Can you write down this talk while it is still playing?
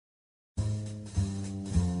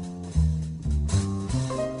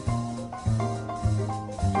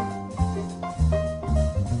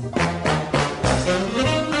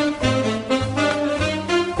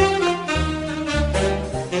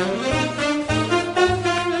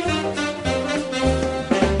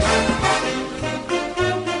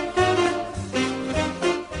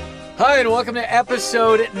right, welcome to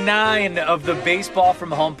episode 9 of the Baseball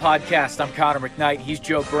from Home podcast. I'm Connor McKnight, he's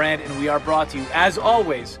Joe Brand, and we are brought to you, as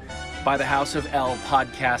always, by the House of L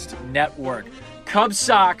Podcast Network. Cubs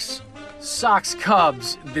Sox, Sox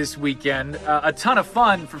Cubs this weekend. A ton of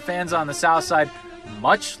fun for fans on the south side,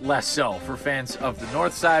 much less so for fans of the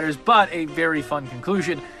north siders, but a very fun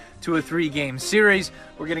conclusion to a 3-game series.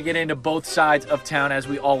 We're going to get into both sides of town as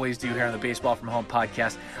we always do here on the Baseball from Home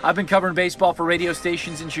podcast. I've been covering baseball for radio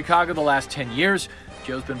stations in Chicago the last 10 years.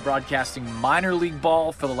 Joe's been broadcasting minor league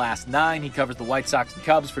ball for the last 9. He covers the White Sox and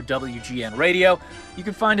Cubs for WGN Radio. You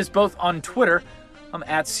can find us both on Twitter. I'm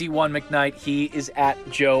at C1 McKnight. He is at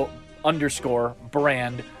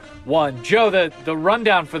Joe_Brand1. Joe, the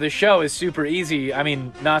rundown for the show is super easy. I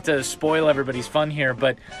mean, not to spoil everybody's fun here,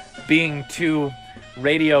 but being two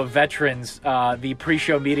radio veterans, the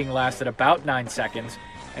pre-show meeting lasted about 9 seconds,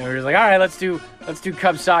 and we were just like, all right, let's do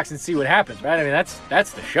Cubs Sox and see what happens, right? I mean,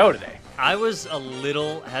 that's the show today. I was a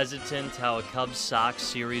little hesitant how a Cubs Sox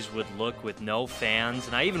series would look with no fans,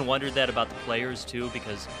 and I even wondered that about the players too,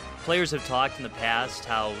 because players have talked in the past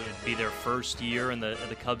how it'd be their first year in the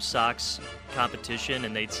Cubs Sox competition,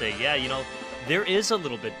 and they'd say, yeah, there is a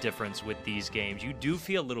little bit difference with these games. You do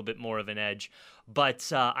feel a little bit more of an edge.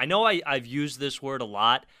 But I know I've used this word a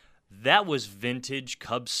lot. That was vintage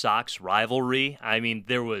Cubs-Sox rivalry. I mean,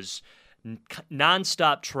 there was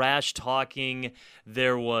nonstop trash talking.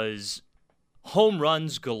 There was home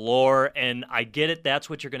runs galore. And I get it. That's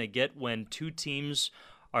what you're going to get when two teams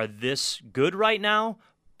are this good right now.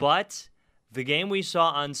 But the game we saw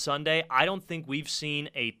on Sunday, I don't think we've seen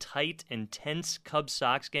a tight, intense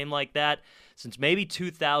Cubs-Sox game like that since maybe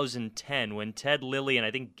 2010 when Ted Lilly and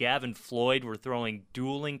I think Gavin Floyd were throwing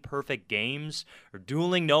dueling perfect games or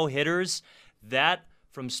dueling no-hitters. That,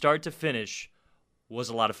 from start to finish, was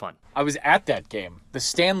a lot of fun. I was at that game. The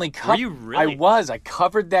Stanley Cup. Were you really? I was. I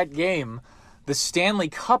covered that game. The Stanley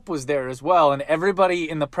Cup was there as well, and everybody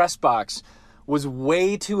in the press box was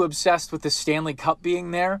way too obsessed with the Stanley Cup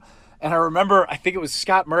being there. And I remember, I think it was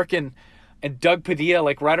Scott Merkin and Doug Padilla,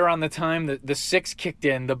 like right around the time the Six kicked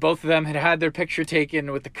in, the both of them had their picture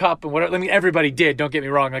taken with the cup and whatever. I mean, everybody did, don't get me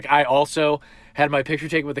wrong. Like, I also had my picture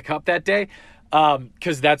taken with the cup that day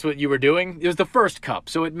because that's what you were doing. It was the first cup,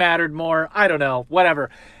 so it mattered more. I don't know, whatever.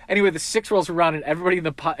 Anyway, the Six rolls around and everybody in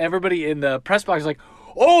the press box is like,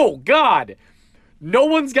 oh, God, no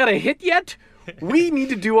one's got a hit yet? We need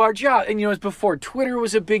to do our job. And, it's before Twitter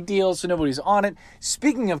was a big deal, so nobody's on it.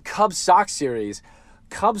 Speaking of Cubs-Sox series,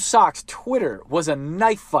 Cubs-Sox Twitter was a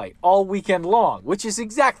knife fight all weekend long, which is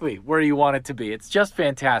exactly where you want it to be. It's just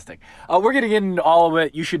fantastic. We're going to get into all of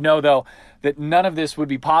it. You should know, though, that none of this would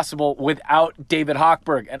be possible without David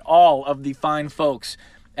Hochberg and all of the fine folks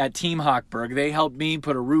at Team Hochberg. They helped me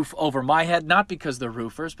put a roof over my head, not because they're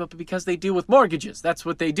roofers, but because they deal with mortgages. That's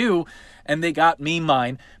what they do, and they got me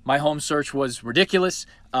mine. My home search was ridiculous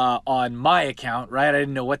on my account, right? I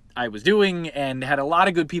didn't know what I was doing and had a lot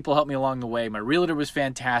of good people help me along the way. My realtor was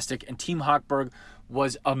fantastic, and Team Hochberg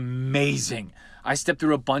was amazing. I stepped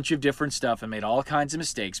through a bunch of different stuff and made all kinds of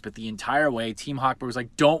mistakes, but the entire way, Team Hochberg was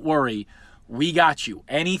like, don't worry, we got you.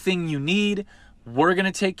 Anything you need, we're going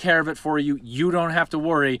to take care of it for you. You don't have to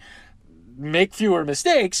worry. Make fewer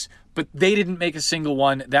mistakes, but they didn't make a single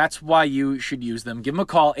one. That's why you should use them. Give them a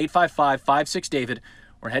call, 855-56-DAVID,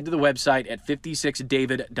 or head to the website at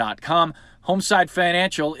 56david.com. Homeside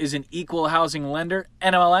Financial is an equal housing lender,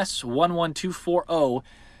 NMLS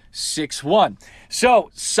 1124061. So,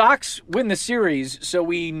 Sox win the series, so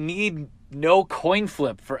we need no coin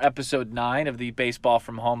flip for episode 9 of the Baseball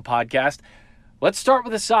from Home podcast. Let's start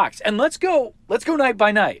with the Sox, and let's go night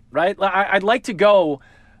by night, right? I'd like to go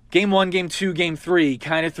game 1, game 2, game 3,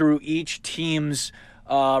 kind of through each team's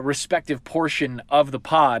respective portion of the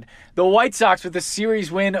pod. The White Sox, with the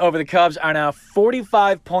series win over the Cubs, are now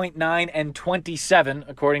 45.9-27,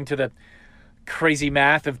 according to the crazy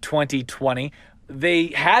math of 2020. They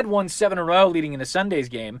had won 7 in a row leading into Sunday's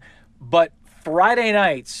game, but Friday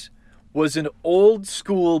nights was an old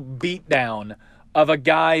school beatdown of a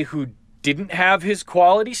guy who didn't have his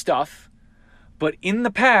quality stuff, but in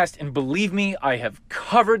the past, and believe me, I have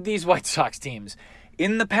covered these White Sox teams,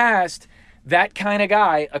 in the past, that kind of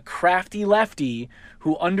guy, a crafty lefty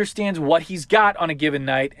who understands what he's got on a given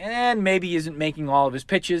night and maybe isn't making all of his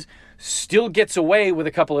pitches, still gets away with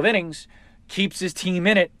a couple of innings, keeps his team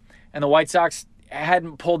in it, and the White Sox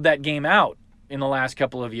hadn't pulled that game out in the last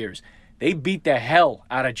couple of years. They beat the hell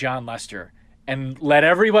out of Jon Lester and let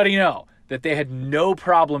everybody know that they had no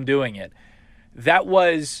problem doing it. That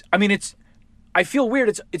was, I feel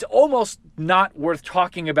weird. It's almost not worth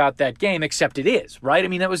talking about that game, except it is, right? I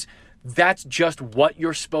mean, that was that's just what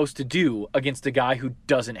you're supposed to do against a guy who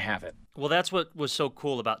doesn't have it. Well, that's what was so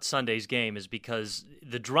cool about Sunday's game, is because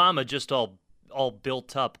the drama just all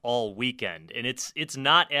built up all weekend, and it's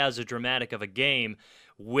not as a dramatic of a game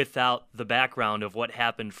without the background of what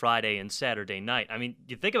happened Friday and Saturday night. I mean,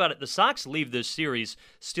 you think about it, the Sox leave this series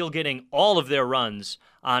still getting all of their runs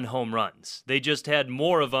on home runs. They just had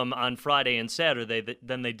more of them on Friday and Saturday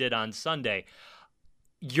than they did on Sunday.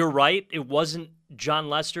 You're right, it wasn't Jon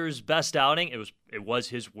Lester's best outing. It was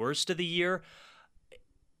his worst of the year.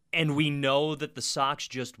 And we know that the Sox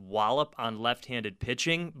just wallop on left-handed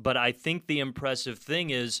pitching, but I think the impressive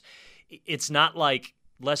thing is it's not like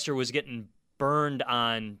Lester was getting burned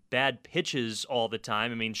on bad pitches all the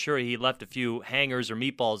time. I mean, sure, he left a few hangers or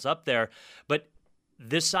meatballs up there, but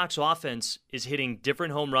this Sox offense is hitting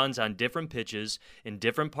different home runs on different pitches in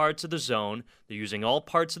different parts of the zone. They're using all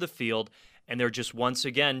parts of the field, and they're just once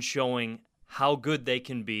again showing how good they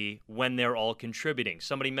can be when they're all contributing.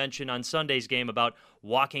 Somebody mentioned on Sunday's game about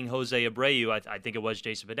walking Jose Abreu. I think it was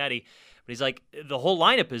Jason Benetti. But he's like, the whole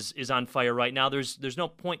lineup is on fire right now. There's no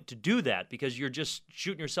point to do that because you're just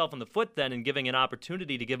shooting yourself in the foot then and giving an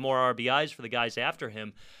opportunity to give more RBIs for the guys after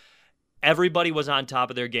him. Everybody was on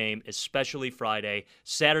top of their game, especially Friday.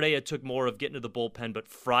 Saturday, it took more of getting to the bullpen, but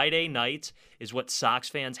Friday night is what Sox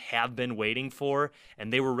fans have been waiting for,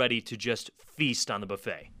 and they were ready to just feast on the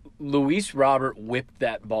buffet. Luis Robert whipped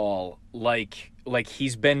that ball like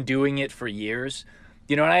he's been doing it for years.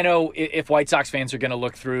 You know, and I know if White Sox fans are going to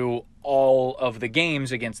look through all of the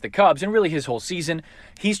games against the Cubs, and really his whole season,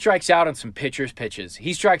 he strikes out on some pitches.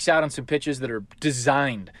 He strikes out on some pitches that are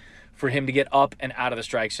designed for him to get up and out of the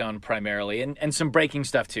strike zone primarily, and some breaking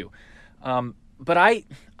stuff too. But I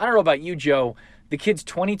don't know about you, Joe. The kid's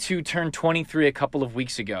 22, turned 23 a couple of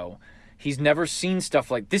weeks ago. He's never seen stuff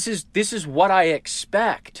like this. This is what I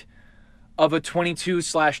expect of a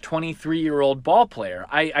 22/23-year-old ball player.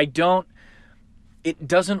 It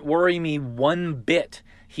doesn't worry me one bit.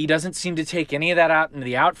 He doesn't seem to take any of that out into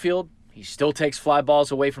the outfield. He still takes fly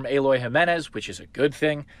balls away from Eloy Jimenez, which is a good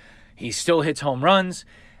thing. He still hits home runs.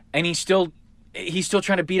 And he's still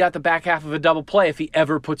trying to beat out the back half of a double play if he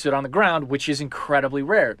ever puts it on the ground, which is incredibly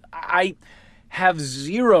rare. I have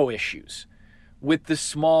zero issues with the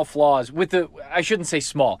small flaws, I shouldn't say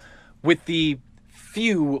small, with the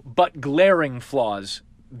few but glaring flaws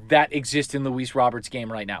that exist in Luis Roberts'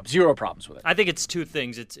 game right now. Zero problems with it. I think it's two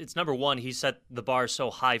things. It's number one, he set the bar so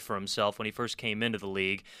high for himself when he first came into the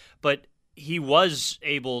league, but he was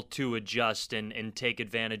able to adjust and take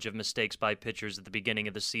advantage of mistakes by pitchers at the beginning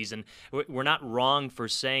of the season. We're not wrong for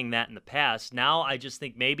saying that in the past. Now I just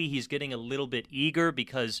think maybe he's getting a little bit eager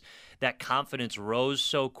because that confidence rose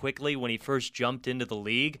so quickly when he first jumped into the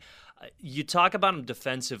league. You talk about him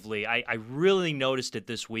defensively. I really noticed it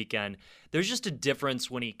this weekend. There's just a difference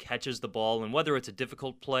when he catches the ball, and whether it's a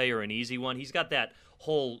difficult play or an easy one, he's got that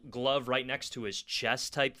whole glove right next to his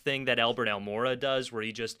chest type thing that Albert Almora does, where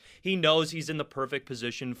he knows he's in the perfect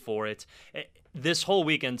position for it. This whole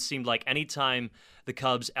weekend seemed like anytime the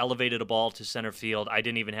Cubs elevated a ball to center field, I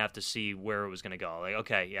didn't even have to see where it was going to go. Like,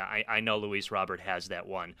 okay, yeah, I know Luis Robert has that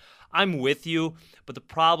one. I'm with you, but the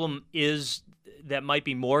problem is that might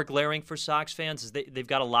be more glaring for Sox fans is they've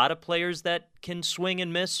got a lot of players that can swing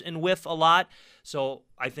and miss and whiff a lot. So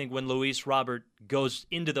I think when Luis Robert goes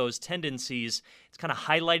into those tendencies, it's kind of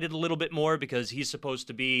highlighted a little bit more because he's supposed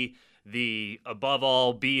to be the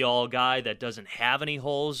above-all, be-all guy that doesn't have any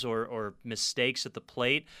holes or mistakes at the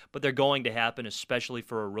plate, but they're going to happen, especially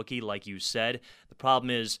for a rookie, like you said. The problem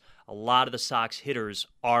is a lot of the Sox hitters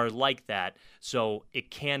are like that, so it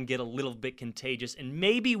can get a little bit contagious, and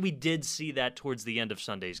maybe we did see that towards the end of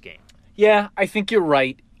Sunday's game. Yeah, I think you're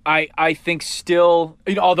right. I think still,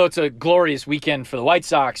 although it's a glorious weekend for the White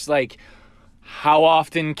Sox, like, how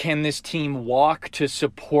often can this team walk to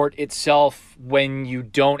support itself when you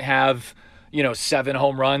don't have, 7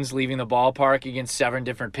 home runs leaving the ballpark against 7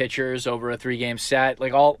 different pitchers over a 3-game set?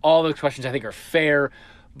 Like, all those questions I think are fair,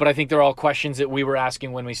 but I think they're all questions that we were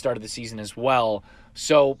asking when we started the season as well.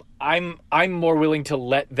 So I'm more willing to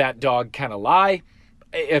let that dog kind of lie.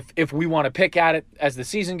 If we want to pick at it as the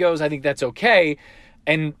season goes, I think that's okay.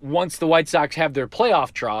 And once the White Sox have their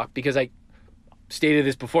playoff draw, because I stated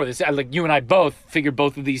this before, like you and I both figured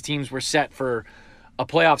both of these teams were set for a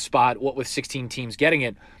playoff spot, what with 16 teams getting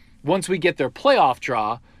it. Once we get their playoff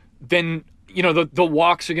draw, then, the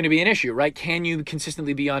walks are going to be an issue, right? Can you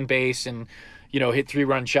consistently be on base and, hit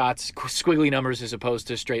 3-run shots, squiggly numbers as opposed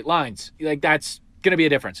to straight lines? Like, that's going to be a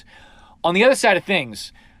difference. On the other side of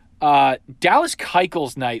things, Dallas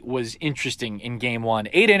Keuchel's night was interesting in Game 1.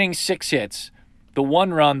 8 innings, 6 hits, the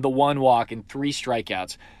 1 run, the 1 walk, and 3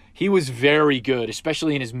 strikeouts. He was very good,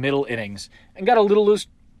 especially in his middle innings, and got a little loose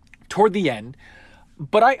toward the end.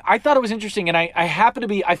 But I thought it was interesting, and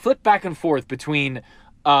I flipped back and forth between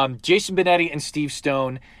Jason Benetti and Steve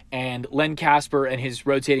Stone and Len Casper and his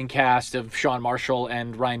rotating cast of Sean Marshall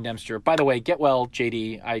and Ryan Dempster. By the way, get well,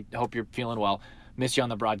 JD. I hope you're feeling well. Miss you on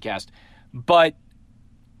the broadcast. But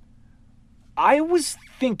I was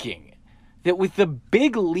thinking that with the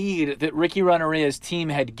big lead that Ricky Renteria's team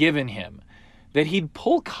had given him, that he'd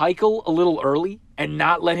pull Keuchel a little early and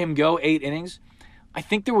not let him go 8 innings. I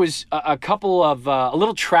think there was a couple of a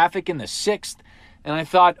little traffic in the 6th, and I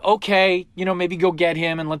thought, okay, maybe go get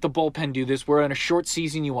him and let the bullpen do this. We're in a short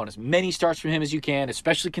season. You want as many starts from him as you can,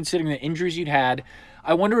 especially considering the injuries you'd had.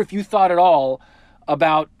 I wonder if you thought at all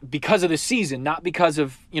about, because of the season, not because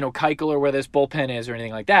of, Keuchel or where this bullpen is or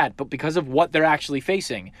anything like that, but because of what they're actually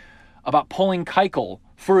facing, about pulling Keuchel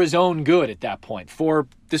for his own good at that point, for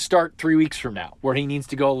the start 3 weeks from now, where he needs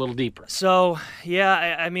to go a little deeper. So,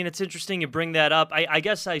 yeah, I mean, it's interesting you bring that up. I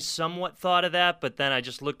guess I somewhat thought of that, but then I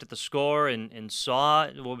just looked at the score and saw,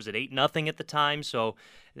 8-0 at the time, so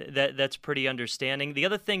that's pretty understanding. The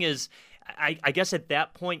other thing is, I guess at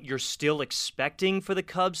that point, you're still expecting for the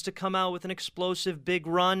Cubs to come out with an explosive big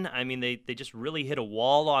run. I mean, they just really hit a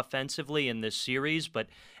wall offensively in this series, but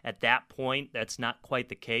at that point, that's not quite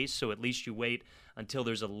the case, so at least you wait until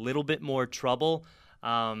there's a little bit more trouble.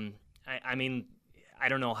 I mean, I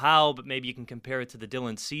don't know how, but maybe you can compare it to the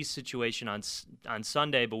Dylan Cease situation on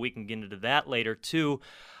Sunday, but we can get into that later too.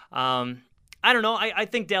 I don't know. I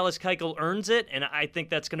think Dallas Keuchel earns it, and I think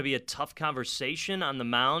that's going to be a tough conversation on the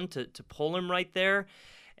mound to pull him right there.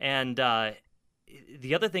 And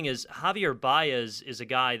the other thing is Javier Baez is a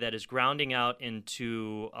guy that is grounding out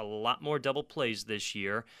into a lot more double plays this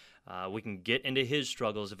year. We can get into his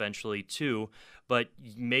struggles eventually too, but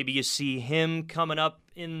maybe you see him coming up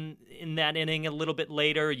in that inning a little bit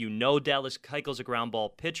later. Dallas Keuchel's a ground ball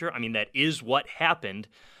pitcher. I mean, that is what happened.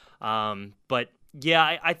 But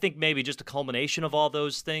yeah, I think maybe just a culmination of all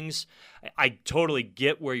those things. I totally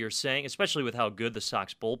get where you're saying, especially with how good the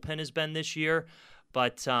Sox bullpen has been this year.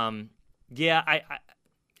 But yeah,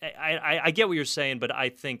 I get what you're saying, but I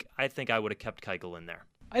think I would have kept Keuchel in there.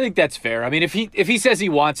 I think that's fair. I mean, if he says he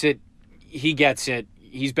wants it, he gets it.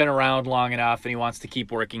 He's been around long enough, and he wants to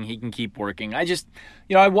keep working. He can keep working. I just,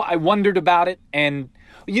 I wondered about it, and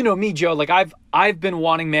me, Joe. Like I've been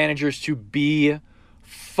wanting managers to be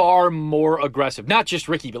far more aggressive. Not just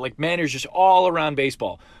Ricky, but like managers just all around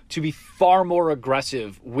baseball to be far more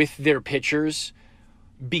aggressive with their pitchers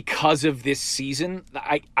because of this season.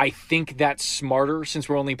 I think that's smarter since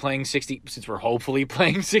we're hopefully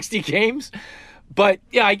playing 60 games. But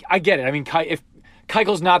yeah, I get it. I mean, if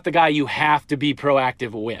Keuchel's not the guy you have to be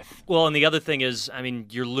proactive with. Well, and the other thing is, I mean,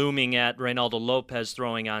 you're looming at Reynaldo Lopez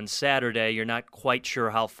throwing on Saturday. You're not quite sure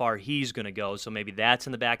how far he's going to go, so maybe that's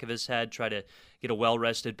in the back of his head. Try to get a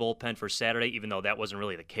well-rested bullpen for Saturday, even though that wasn't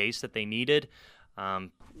really the case that they needed.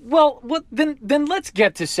 Well, then let's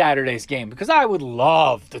get to Saturday's game, because I would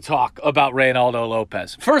love to talk about Reynaldo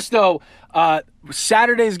Lopez. First, though,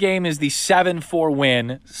 Saturday's game is the 7-4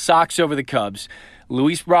 win, Sox over the Cubs.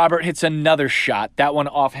 Luis Robert hits another shot, that one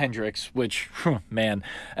off Hendricks, which, man.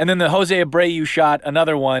 And then the Jose Abreu shot,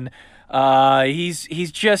 another one.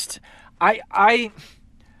 He's just, Jose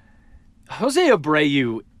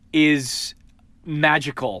Abreu is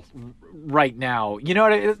magical right now.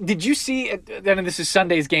 Did you see, and this is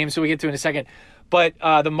Sunday's game, so we get to it in a second, but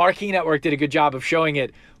the Marquee Network did a good job of showing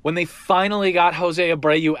it. When they finally got Jose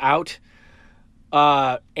Abreu out,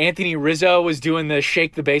 Anthony Rizzo was doing the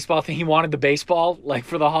shake the baseball thing. He wanted the baseball, like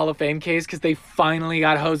for the Hall of Fame case, because they finally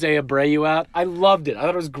got Jose Abreu out. I loved it. I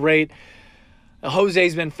thought it was great.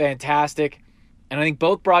 Jose's been fantastic. And I think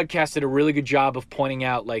both broadcasts did a really good job of pointing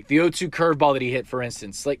out, like, the 0-2 curveball that he hit, for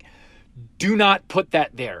instance. Like, do not put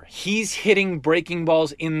that there. He's hitting breaking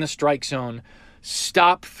balls in the strike zone.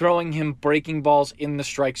 Stop throwing him breaking balls in the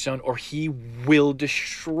strike zone, or he will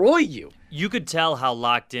destroy you. You could tell how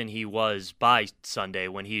locked in he was by Sunday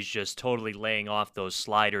when he's just totally laying off those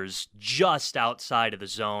sliders just outside of the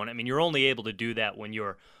zone. I mean, you're only able to do that when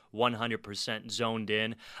you're 100% zoned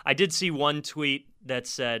in. I did see one tweet that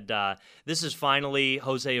said, this is finally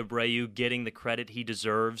Jose Abreu getting the credit he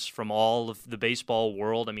deserves from all of the baseball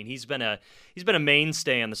world. I mean, he's been a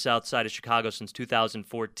mainstay on the south side of Chicago since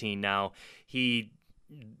 2014 now.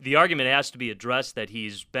 The argument has to be addressed that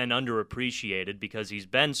he's been underappreciated because he's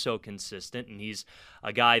been so consistent, and he's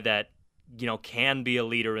a guy that, can be a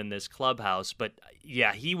leader in this clubhouse. But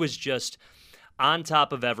yeah, he was just on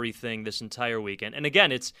top of everything this entire weekend. And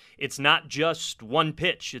again, it's not just one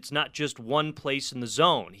pitch. It's not just one place in the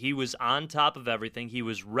zone. He was on top of everything. He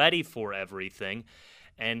was ready for everything.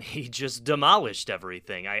 and he just demolished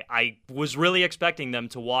everything. I was really expecting them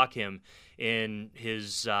to walk him in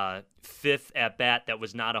his fifth at-bat that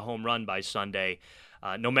was not a home run by Sunday,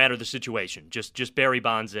 no matter the situation. Just Barry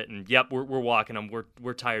Bonds it, and yep, we're walking him.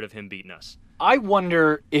 We're tired of him beating us. I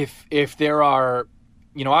wonder if there are,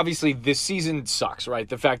 obviously this season sucks, right?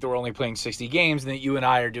 The fact that we're only playing 60 games and that you and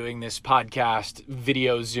I are doing this podcast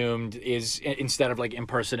video zoomed is instead of like in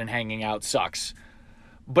person and hanging out sucks.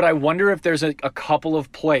 But I wonder if there's a couple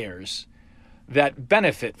of players that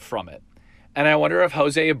benefit from it. And I wonder if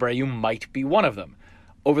Jose Abreu might be one of them.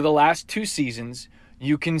 Over the last 2 seasons,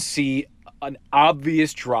 you can see an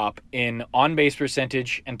obvious drop in on-base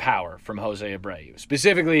percentage and power from Jose Abreu,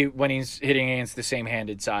 specifically when he's hitting against the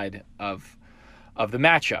same-handed side of the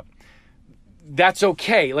matchup. That's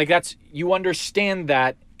okay. You understand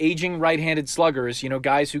that aging right-handed sluggers,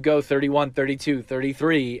 guys who go 31, 32,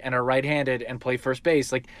 33 and are right-handed and play first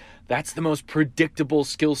base, that's the most predictable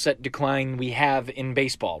skill set decline we have in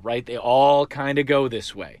baseball, right? They all kind of go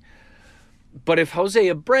this way. But if Jose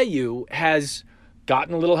Abreu has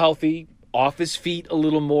gotten a little healthy, off his feet a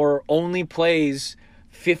little more, only plays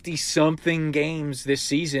 50-something games this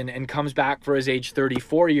season and comes back for his age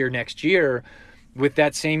 34 year next year with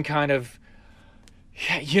that same kind of,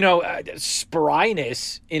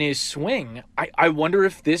 spriness in his swing, I wonder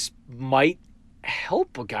if this might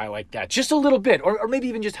help a guy like that just a little bit, or maybe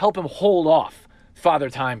even just help him hold off Father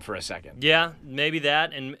Time for a second. Yeah, maybe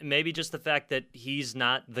that, and maybe just the fact that he's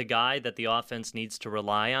not the guy that the offense needs to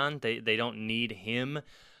rely on. They don't need him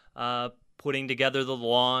putting together the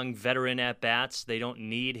long veteran at-bats. They don't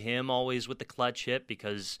need him always with the clutch hit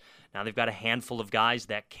because now they've got a handful of guys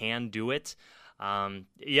that can do it.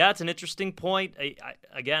 It's an interesting point.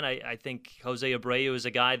 I think Jose Abreu is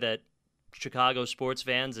a guy that Chicago sports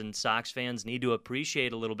fans and Sox fans need to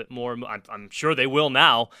appreciate a little bit more. I'm sure they will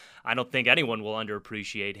now. I don't think anyone will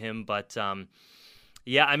underappreciate him, but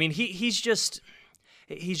he's just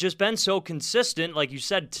been so consistent, like you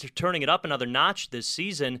said, turning it up another notch this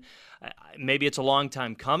season. Maybe it's a long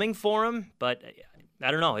time coming for him, but I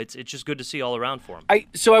don't know. It's just good to see all around for him.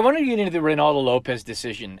 So I wanted to get into the Reynaldo Lopez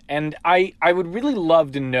decision, and I would really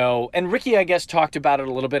love to know, and Ricky, I guess, talked about it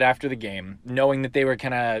a little bit after the game, knowing that they were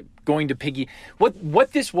kind of going to piggy.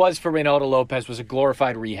 What this was for Reynaldo Lopez was a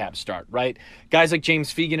glorified rehab start, right? Guys like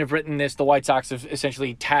James Fegan have written this. The White Sox have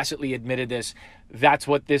essentially tacitly admitted this. That's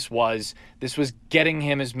what this was. This was getting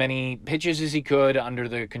him as many pitches as he could under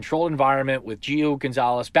the controlled environment with Gio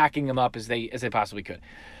Gonzalez backing him up as they possibly could.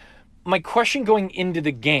 My question going into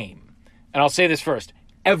the game, and I'll say this first,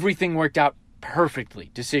 everything worked out perfectly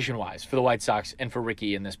decision-wise for the White Sox and for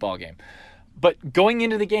Ricky in this ballgame. But going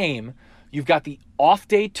into the game, you've got the off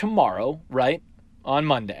day tomorrow, right, on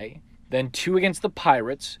Monday, then 2 against the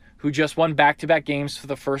Pirates, who just won back-to-back games for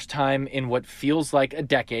the first time in what feels like a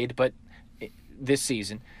decade, but this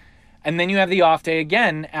season. And then you have the off day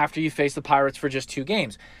again after you face the Pirates for just 2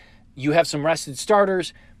 games. You have some rested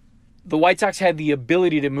starters. The White Sox had the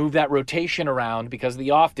ability to move that rotation around because of the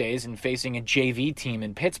off days and facing a JV team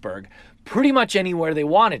in Pittsburgh pretty much anywhere they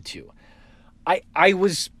wanted to. I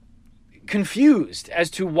was confused as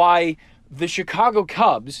to why the Chicago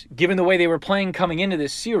Cubs, given the way they were playing coming into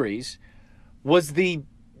this series, was the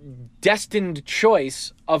destined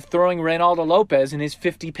choice of throwing Reynaldo Lopez in his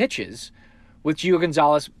 50 pitches with Gio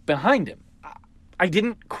Gonzalez behind him. I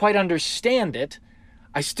didn't quite understand it.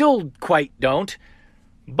 I still quite don't.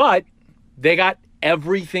 But they got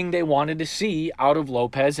everything they wanted to see out of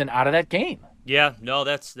Lopez and out of that game. Yeah, no,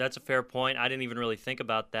 that's a fair point. I didn't even really think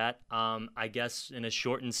about that. I guess in a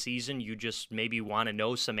shortened season, you just maybe want to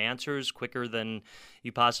know some answers quicker than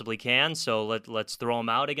you possibly can. So let's throw him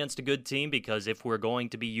out against a good team, because if we're going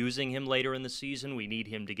to be using him later in the season, we need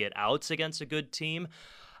him to get outs against a good team.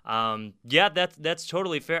 That's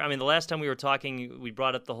totally fair. I mean, the last time we were talking, we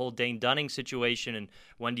brought up the whole Dane Dunning situation, and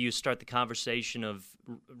when do you start the conversation of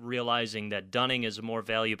realizing that Dunning is a more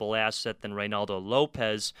valuable asset than Reynaldo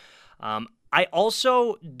Lopez? I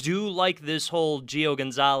also do like this whole Gio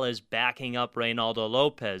Gonzalez backing up Reynaldo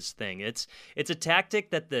Lopez thing. It's a tactic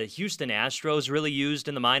that the Houston Astros really used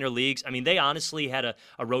in the minor leagues. I mean, they honestly had a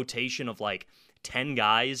rotation of like 10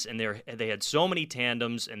 guys, and they had so many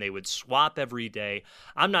tandems, and they would swap every day.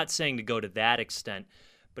 I'm not saying to go to that extent,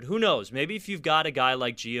 but who knows? Maybe if you've got a guy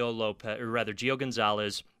like Gio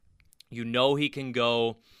Gonzalez, you know he can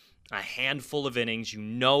go a handful of innings. You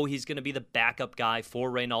know he's going to be the backup guy for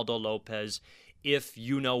Reynaldo Lopez. If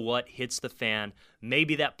hits the fan,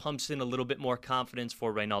 maybe that pumps in a little bit more confidence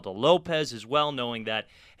for Reynaldo Lopez as well, knowing that,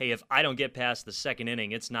 hey, if I don't get past the second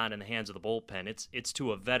inning, it's not in the hands of the bullpen. It's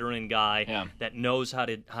to a veteran guy that knows how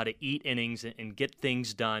to eat innings and get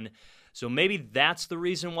things done. So maybe that's the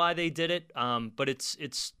reason why they did it. But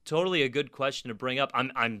it's totally a good question to bring up.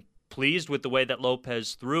 I'm pleased with the way that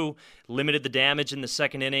Lopez threw, limited the damage in the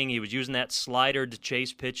second inning. He was using that slider to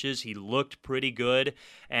chase pitches. He looked pretty good,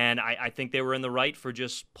 and I think they were in the right for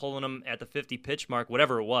just pulling him at the 50 pitch mark,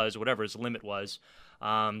 whatever it was, whatever his limit was.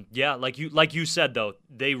 Yeah, like you said, though,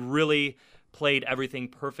 they really played everything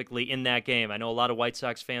perfectly in that game. I know a lot of White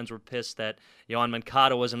Sox fans were pissed that Yoan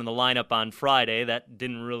Moncada wasn't in the lineup on Friday. That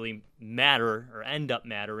didn't really matter or end up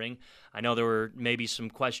mattering. I know there were maybe some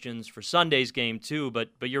questions for Sunday's game too, but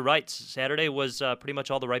you're right. Saturday was pretty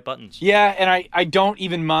much all the right buttons. Yeah, and I don't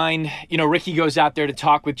even mind. Ricky goes out there to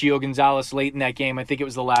talk with Gio Gonzalez late in that game. I think it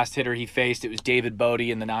was the last hitter he faced. It was David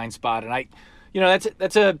Bodie in the 9 spot, and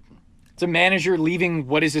that's a manager leaving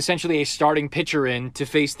what is essentially a starting pitcher in to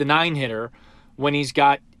face the 9 hitter when he's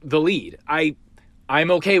got the lead.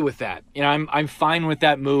 I'm okay with that. I'm fine with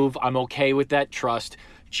that move. I'm okay with that trust.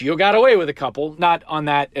 Gio got away with a couple, not on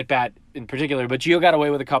that at bat in particular, but Gio got away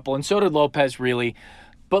with a couple, and so did Lopez, really.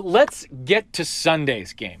 But let's get to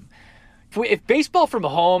Sunday's game. If Baseball from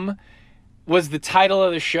Home was the title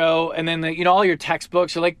of the show, and then all your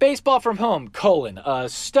textbooks are like Baseball from Home, a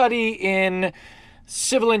study in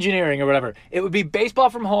civil engineering or whatever, it would be Baseball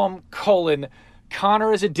from Home,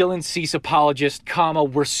 Connor is a Dylan Cease apologist,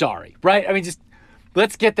 we're sorry, right? I mean, just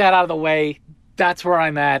let's get that out of the way. That's where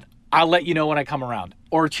I'm at. I'll let you know when I come around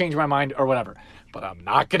or change my mind or whatever. But I'm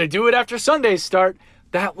not going to do it after Sunday's start.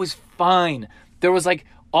 That was fine. There was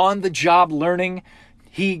on-the-job learning.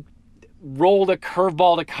 He rolled a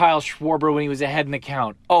curveball to Kyle Schwarber when he was ahead in the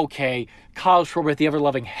count. Okay, Kyle Schwarber, the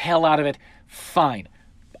ever-loving hell out of it. Fine.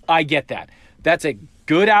 I get that. That's a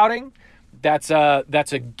good outing. That's a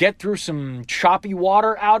get through some choppy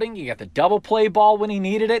water outing. You got the double play ball when he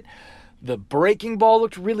needed it. The breaking ball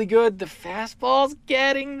looked really good. The fastball's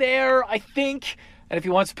getting there, I think. And if he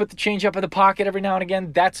wants to put the changeup in the pocket every now and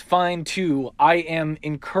again, that's fine too. I am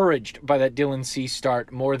encouraged by that Dylan Cease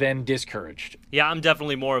start more than discouraged. Yeah, I'm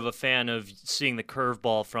definitely more of a fan of seeing the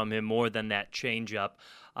curveball from him more than that changeup.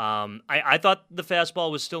 I thought the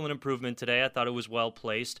fastball was still an improvement today. I thought it was well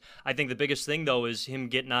placed. I think the biggest thing, though, is him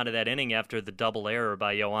getting out of that inning after the double error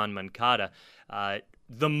by Yoan Moncada.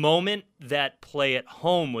 The moment that play at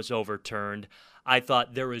home was overturned, I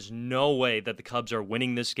thought there is no way that the Cubs are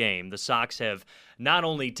winning this game. The Sox have not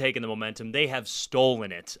only taken the momentum, they have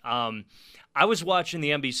stolen it. I was watching the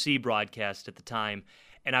NBC broadcast at the time,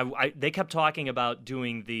 and they kept talking about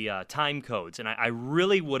doing the time codes, and I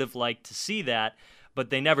really would have liked to see that, but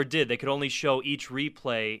they never did. They could only show each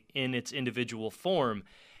replay in its individual form.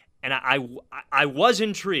 And I was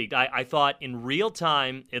intrigued. I thought in real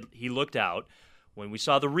time he looked out. When we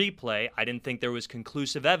saw the replay, I didn't think there was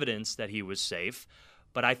conclusive evidence that he was safe,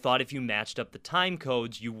 but I thought if you matched up the time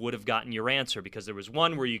codes, you would have gotten your answer, because there was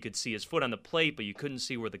one where you could see his foot on the plate, but you couldn't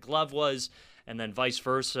see where the glove was, and then vice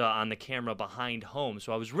versa on the camera behind home.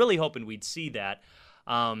 So I was really hoping we'd see that.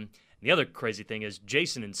 The other crazy thing is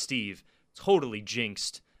Jason and Steve totally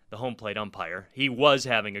jinxed the home plate umpire. He was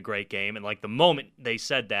having a great game, and the moment they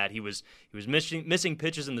said that, he was missing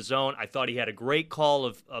pitches in the zone. I thought he had a great call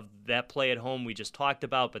of that play at home we just talked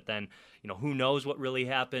about, but then, who knows what really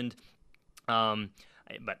happened.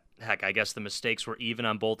 But heck, I guess the mistakes were even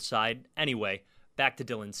on both sides. Anyway, back to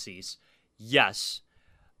Dylan Cease. Yes,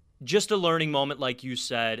 just a learning moment, like you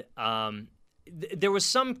said. There was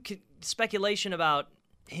some speculation about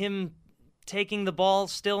him taking the ball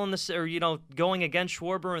still in going against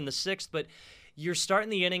Schwarber in the 6th, but you're starting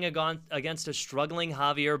the inning against a struggling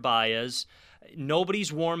Javier Baez.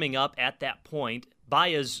 Nobody's warming up at that point.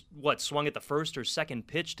 Baez, swung at the first or second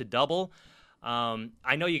pitch to double?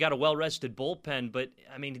 I know you got a well-rested bullpen, but,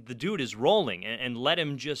 the dude is rolling, and let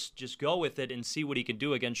him just go with it and see what he can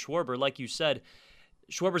do against Schwarber. Like you said,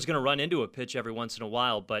 Schwarber's going to run into a pitch every once in a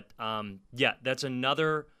while, but, that's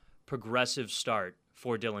another progressive start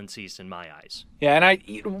for Dylan Cease in my eyes. Yeah,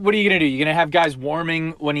 and what are you going to do? You're going to have guys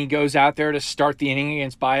warming when he goes out there to start the inning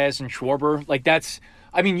against Baez and Schwarber? That's,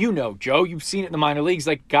 Joe, you've seen it in the minor leagues.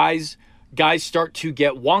 Guys start to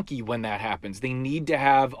get wonky when that happens. They need to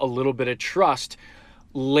have a little bit of trust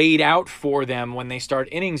laid out for them when they start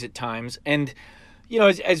innings at times. And,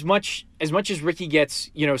 as much as Ricky gets,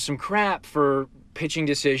 some crap for pitching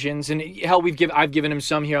decisions, and hell, I've given him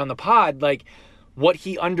some here on the pod, what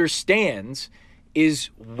he understands is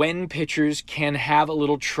when pitchers can have a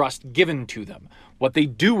little trust given to them. What they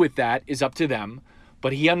do with that is up to them,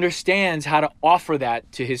 but he understands how to offer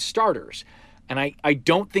that to his starters. And I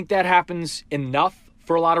don't think that happens enough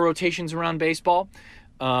for a lot of rotations around baseball.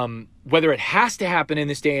 Whether it has to happen in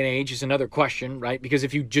this day and age is another question, right? Because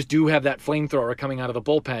if you just do have that flamethrower coming out of the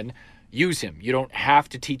bullpen, use him. You don't have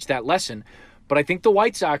to teach that lesson. But I think the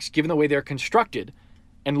White Sox, given the way they're constructed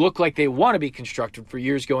and look like they want to be constructed for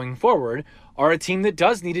years going forward, are a team that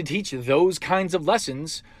does need to teach those kinds of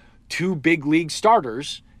lessons to big league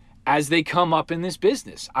starters as they come up in this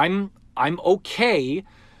business. I'm okay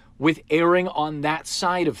with erring on that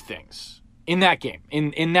side of things in that game,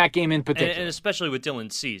 in that game in particular. And especially with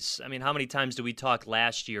Dylan Cease. I mean, how many times did we talk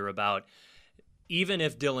last year about even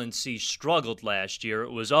if Dylan Cease struggled last year,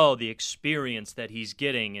 it was, the experience that he's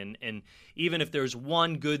getting. And even if there's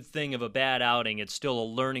one good thing of a bad outing, it's still a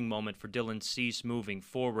learning moment for Dylan Cease moving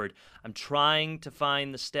forward. I'm trying to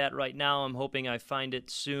find the stat right now. I'm hoping I find it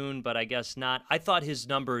soon, but I guess not. I thought his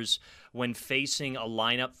numbers when facing a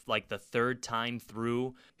lineup like the third time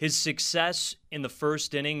through, his success in the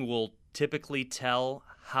first inning will typically tell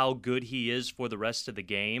how good he is for the rest of the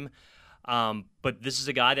game. But this is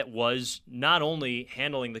a guy that was not only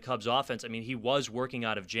handling the Cubs offense, I mean, he was working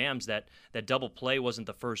out of jams. That double play wasn't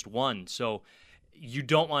the first one. So you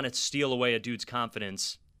don't want to steal away a dude's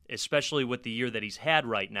confidence, especially with the year that he's had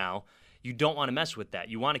right now. You don't want to mess with that.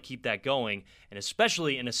 You want to keep that going, and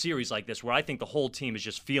especially in a series like this where I think the whole team is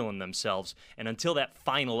just feeling themselves. And until that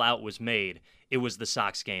final out was made, it was the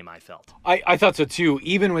Sox game, I felt. I thought so too.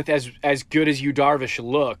 Even with as good as Yu Darvish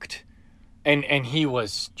looked, and he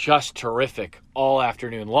was just terrific all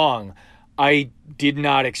afternoon long, I did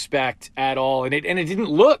not expect at all, and it didn't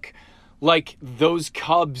look like those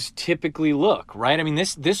Cubs typically look, right? I mean,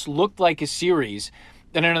 this looked like a series,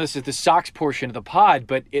 and I know this is the Sox portion of the pod,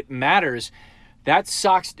 but it matters. That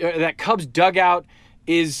Cubs dugout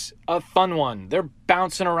is a fun one. They're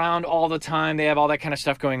bouncing around all the time. They have all that kind of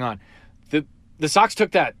stuff going on. The Sox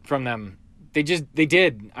took that from them. They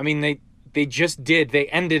did. I mean, they just did. They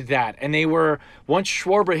ended that. And they were, once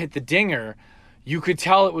Schwarber hit the dinger, you could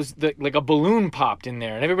tell it was like a balloon popped in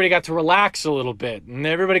there. And everybody got to relax a little bit. And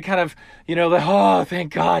everybody kind of,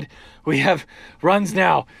 thank God we have runs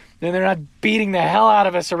now. And they're not beating the hell out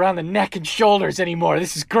of us around the neck and shoulders anymore.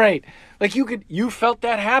 This is great. Like you felt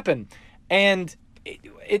that happen. And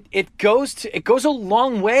it goes a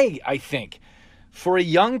long way, I think, for a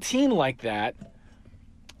young team like that,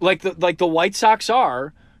 like the White Sox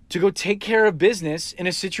are, to go take care of business in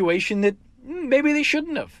a situation that maybe they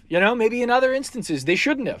shouldn't have. Maybe in other instances they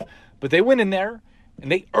shouldn't have. But they went in there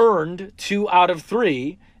and they earned 2 out of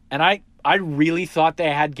 3. And I really thought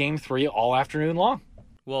they had game 3 all afternoon long.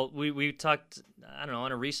 Well, we talked,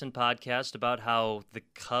 on a recent podcast about how the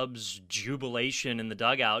Cubs' jubilation in the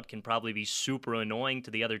dugout can probably be super annoying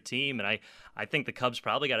to the other team. And I think the Cubs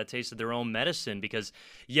probably got a taste of their own medicine because,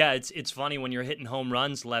 yeah, it's funny when you're hitting home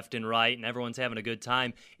runs left and right and everyone's having a good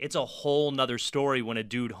time. It's a whole nother story when a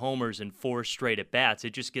dude homers in 4 straight at-bats.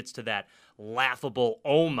 It just gets to that laughable,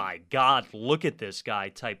 oh my God, look at this guy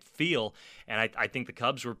type feel. And I think the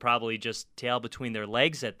Cubs were probably just tail between their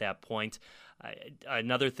legs at that point.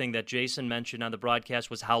 Another thing that Jason mentioned on the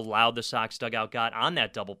broadcast was how loud the Sox dugout got on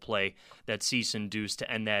that double play that Cease induced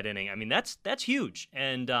to end that inning. I mean, that's huge.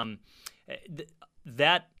 And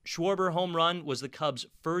that Schwarber home run was the Cubs'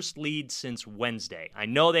 first lead since Wednesday. I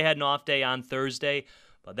know they had an off day on Thursday,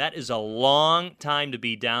 but that is a long time to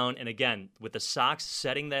be down. And again, with the Sox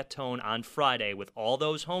setting that tone on Friday with all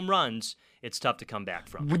those home runs, it's tough to come back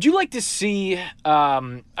from. Would you like to see, I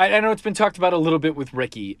know it's been talked about a little bit with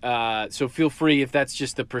Ricky, so feel free if that's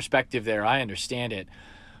just the perspective there. I understand it.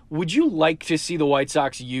 Would you like to see the White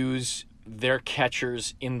Sox use their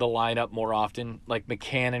catchers in the lineup more often, like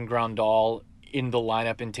McCann and Grandal in the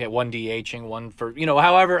lineup, and one DHing, one for,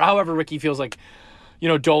 however Ricky feels like,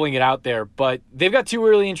 doling it out there. But they've got 2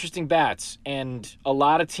 really interesting bats, and a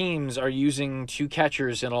lot of teams are using 2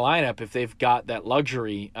 catchers in a lineup if they've got that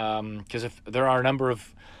luxury, because if there are a number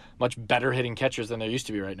of much better hitting catchers than there used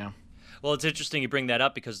to be right now. Well, it's interesting you bring that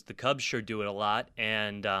up because the Cubs sure do it a lot,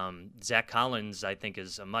 and Zach Collins, I think,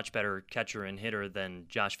 is a much better catcher and hitter than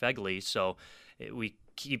Josh Phegley. So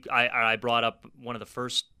I brought up one of the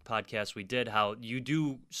first podcasts we did how you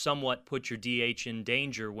do somewhat put your DH in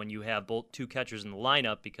danger when you have both 2 catchers in the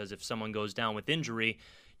lineup, because if someone goes down with injury,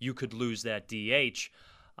 you could lose that DH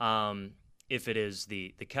if it is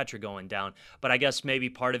the catcher going down. But I guess maybe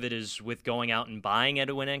part of it is with going out and buying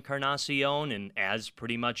Edwin Encarnacion and as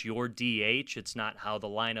pretty much your DH. It's not how the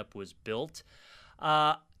lineup was built.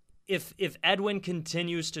 If Edwin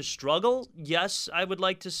continues to struggle, yes, I would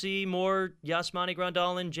like to see more Yasmani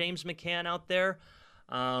Grandal and James McCann out there.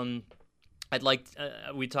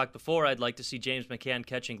 We talked before, I'd like to see James McCann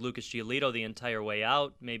catching Lucas Giolito the entire way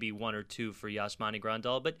out, maybe 1 or 2 for Yasmani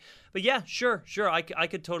Grandal. But yeah, sure. I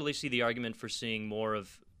could totally see the argument for seeing more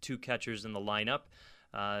of 2 catchers in the lineup,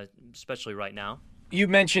 especially right now. You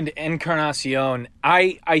mentioned Encarnacion.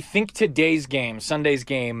 I think today's game, Sunday's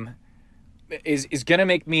game, is going to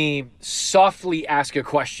make me softly ask a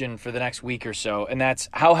question for the next week or so, and that's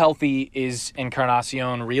how healthy is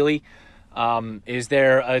Encarnacion really? Is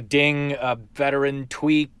there a ding, a veteran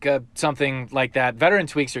tweak, something like that? Veteran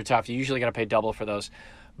tweaks are tough. You usually got to pay double for those.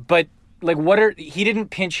 But like, he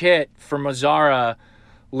didn't pinch hit for Mazara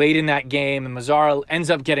late in that game, and Mazara ends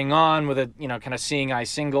up getting on with a, kind of seeing eye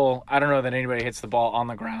single. I don't know that anybody hits the ball on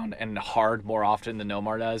the ground and hard more often than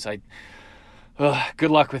Nomar does. Good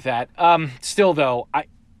luck with that. Still though,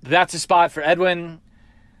 that's a spot for Edwin.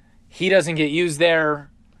 He doesn't get used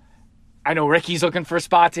there. I know Ricky's looking for a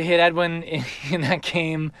spot to hit Edwin in that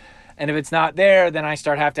game, and if it's not there, then I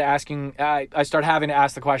start having to ask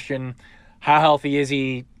the question, how healthy is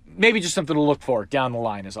he? Maybe just something to look for down the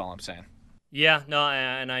line is all I'm saying. Yeah, no,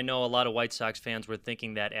 and I know a lot of White Sox fans were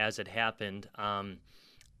thinking that as it happened.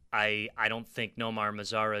 I don't think Nomar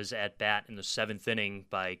Mazara's at bat in the 7th inning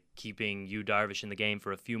by keeping Yu Darvish in the game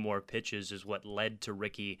for a few more pitches is what led to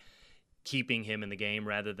Ricky keeping him in the game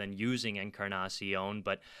rather than using Encarnacion.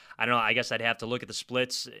 But I don't know, I guess I'd have to look at the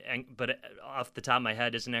splits. But off the top of my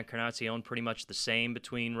head, isn't Encarnacion pretty much the same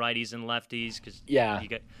between righties and lefties? Because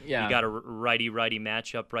you got a righty-righty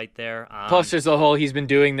matchup right there. Plus, there's the whole he's been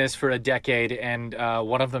doing this for a decade, and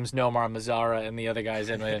one of them's Nomar Mazara, and the other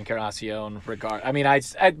guy's Encarnacion.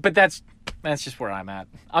 But that's just where I'm at.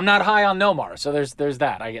 I'm not high on Nomar, so there's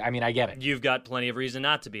that. I get it. You've got plenty of reason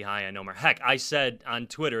not to be high on Nomar. Heck, I said on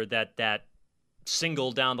Twitter that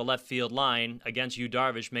single down the left field line against Yu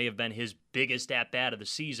Darvish may have been his biggest at-bat of the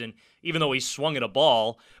season, even though he swung at a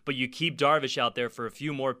ball. But you keep Darvish out there for a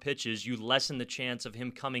few more pitches, you lessen the chance of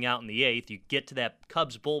him coming out in the 8th. You get to that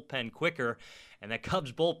Cubs bullpen quicker, and that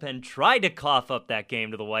Cubs bullpen tried to cough up that game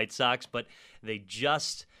to the White Sox, but they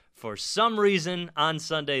just... for some reason, on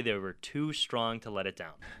Sunday, they were too strong to let it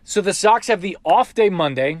down. So the Sox have the off day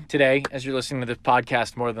Monday, today, as you're listening to this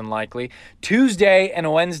podcast more than likely. Tuesday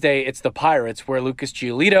and Wednesday, it's the Pirates, where Lucas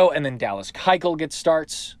Giolito and then Dallas Keuchel get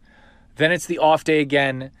starts. Then it's the off day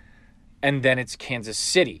again, and then it's Kansas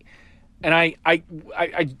City. And I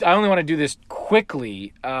only want to do this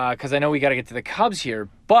quickly, because I know we got to get to the Cubs here,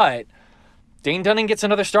 but... Dane Dunning gets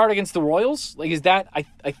another start against the Royals? Is that, I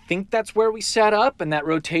think that's where we set up, and that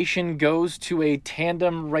rotation goes to a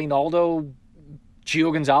tandem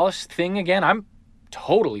Reynaldo-Gio Gonzalez thing again? I'm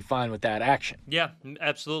totally fine with that action. Yeah,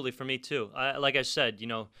 absolutely, for me too. Like I said,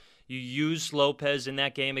 you use Lopez in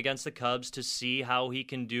that game against the Cubs to see how he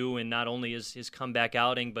can do in not only his comeback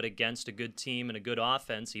outing, but against a good team and a good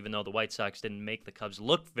offense, even though the White Sox didn't make the Cubs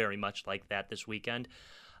look very much like that this weekend.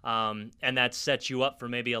 And that sets you up for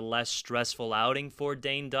maybe a less stressful outing for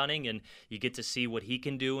Dane Dunning, and you get to see what he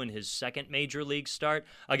can do in his second major league start.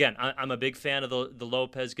 Again, I'm a big fan of the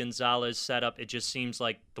Lopez-Gonzalez setup. It just seems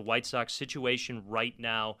like the White Sox situation right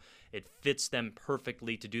now, it fits them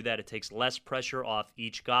perfectly to do that. It takes less pressure off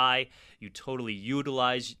each guy. You totally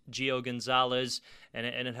utilize Gio Gonzalez, and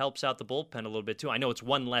it helps out the bullpen a little bit too. I know it's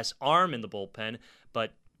one less arm in the bullpen,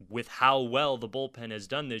 but with how well the bullpen has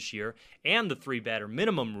done this year and the 3-batter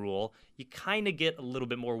minimum rule, you kind of get a little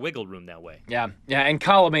bit more wiggle room that way. Yeah, and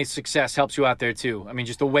Colome's success helps you out there too. I mean,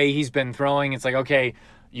 just the way he's been throwing, it's like, okay,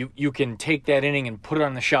 you can take that inning and put it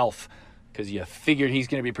on the shelf because you figured he's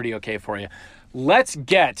going to be pretty okay for you. Let's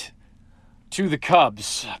get to the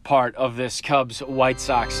Cubs part of this Cubs-White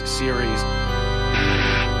Sox series.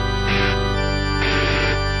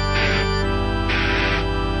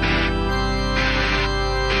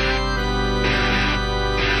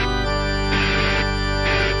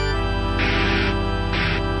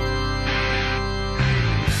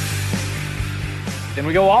 And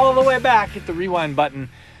we go all the way back, hit the rewind button,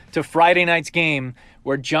 to Friday night's game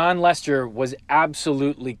where John Lester was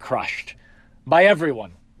absolutely crushed by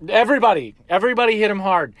everyone. Everybody hit him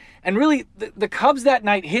hard. And really, the Cubs that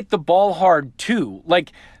night hit the ball hard too.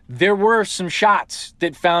 Like, there were some shots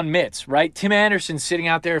that found mitts, right? Tim Anderson sitting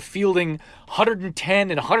out there fielding 110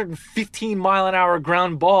 and 115 mile an hour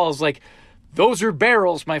ground balls. Like, those are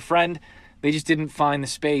barrels, my friend. They just didn't find the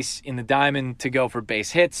space in the diamond to go for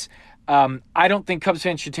base hits. I don't think Cubs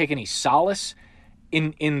fans should take any solace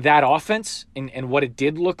in that offense and what it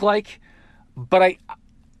did look like. But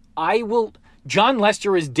I will... John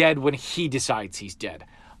Lester is dead when he decides he's dead.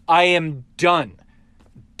 I am done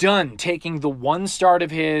taking the 1 start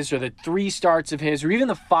of his or the 3 starts of his or even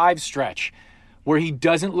the 5 stretch where he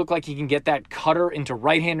doesn't look like he can get that cutter into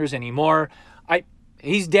right-handers anymore.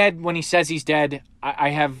 He's dead when he says he's dead. I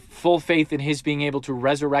have full faith in his being able to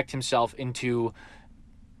resurrect himself into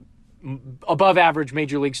above average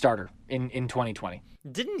major league starter in 2020.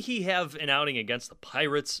 Didn't he have an outing against the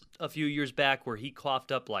Pirates a few years back where he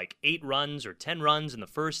coughed up like 8 runs or 10 runs in the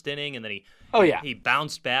first inning, and then he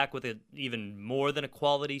bounced back with even more than a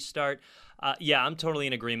quality start? Yeah, I'm totally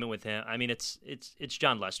in agreement with him. I mean, it's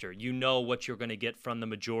Jon Lester. You know what you're going to get from the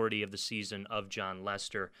majority of the season of Jon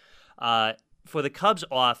Lester. For the Cubs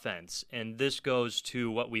offense, and this goes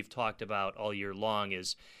to what we've talked about all year long,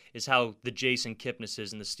 is how the Jason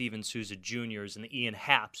Kipnises and the Steven Souza Jr.'s and the Ian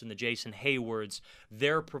Happs and the Jason Haywards,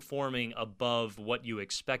 they're performing above what you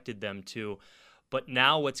expected them to. But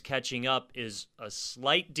now what's catching up is a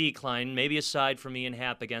slight decline, maybe aside from Ian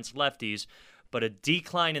Happ against lefties, but a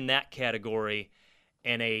decline in that category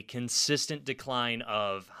and a consistent decline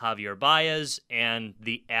of Javier Baez and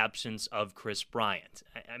the absence of Kris Bryant.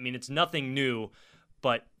 I mean, it's nothing new,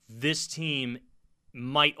 but this team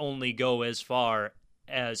might only go as far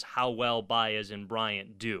as how well Baez and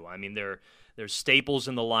Bryant do. I mean, they're staples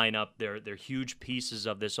in the lineup. They're huge pieces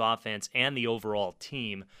of this offense and the overall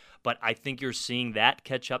team. But I think you're seeing that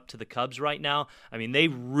catch up to the Cubs right now. I mean, they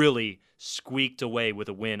really squeaked away with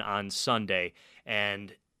a win on Sunday.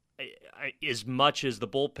 And as much as the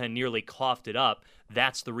bullpen nearly coughed it up,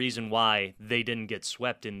 that's the reason why they didn't get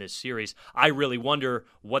swept in this series. I really wonder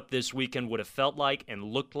what this weekend would have felt like and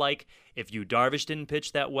looked like if Yu Darvish didn't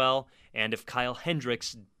pitch that well, and if Kyle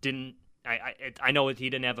Hendricks didn't. I know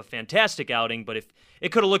he didn't have a fantastic outing, but if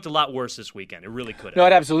it could have looked a lot worse this weekend. It really could have. No,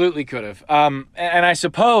 it absolutely could have. And I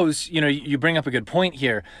suppose, you bring up a good point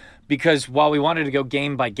here, because while we wanted to go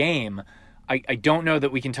game by game, I don't know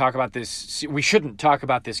that we can talk about this. We shouldn't talk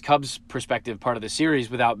about this Cubs perspective part of the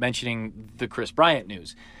series without mentioning the Kris Bryant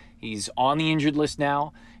news. He's on the injured list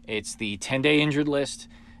now. It's the 10-day injured list.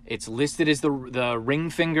 It's listed as the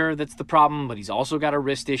ring finger that's the problem, but he's also got a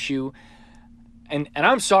wrist issue. And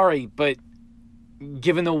I'm sorry, but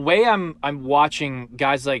given the way I'm watching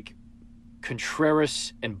guys like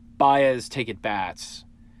Contreras and Baez take at bats,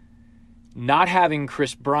 not having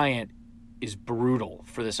Kris Bryant is brutal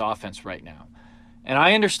for this offense right now. And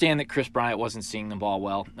I understand that Kris Bryant wasn't seeing the ball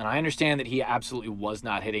well, and I understand that he absolutely was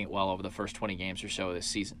not hitting it well over the first 20 games or so of this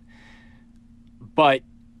season. But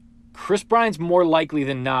Kris Bryant's more likely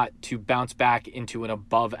than not to bounce back into an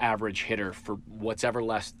above-average hitter for what's ever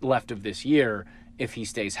left of this year if he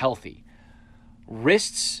stays healthy.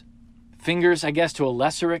 Wrists, fingers, I guess, to a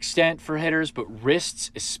lesser extent for hitters, but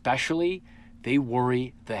wrists especially, they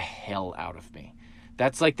worry the hell out of me.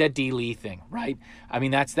 That's like that D. Lee thing, right? I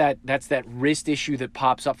mean, that's that wrist issue that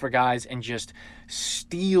pops up for guys and just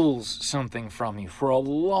steals something from you for a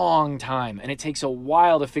long time. And it takes a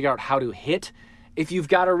while to figure out how to hit if you've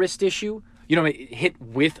got a wrist issue. Hit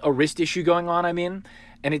with a wrist issue going on, I mean.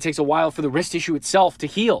 And it takes a while for the wrist issue itself to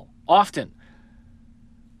heal, often.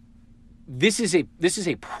 This is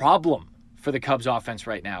a problem for the Cubs offense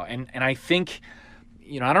right now. And I think,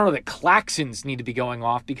 I don't know that Claxons need to be going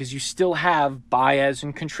off, because you still have Baez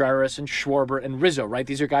and Contreras and Schwarber and Rizzo, right?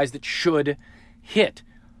 These are guys that should hit.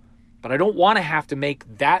 But I don't want to have to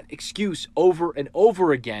make that excuse over and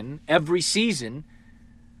over again every season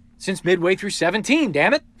since midway through 17,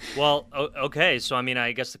 damn it. Well, okay. So, I mean,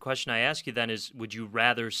 I guess the question I ask you then is, would you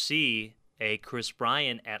rather see a Kris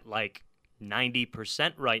Bryant at like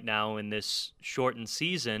 90% right now in this shortened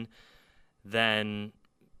season than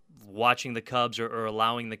watching the Cubs or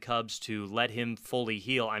allowing the Cubs to let him fully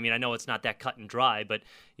heal? I mean, I know it's not that cut and dry, but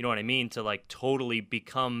you know what I mean? To like totally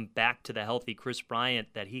become back to the healthy Kris Bryant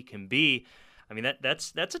that he can be. I mean,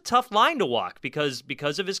 that's a tough line to walk because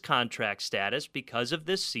of his contract status, because of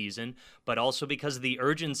this season, but also because of the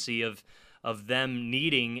urgency of them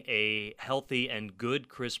needing a healthy and good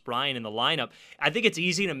Kris Bryant in the lineup. I think it's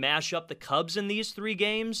easy to mash up the Cubs in these 3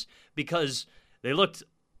 games because they looked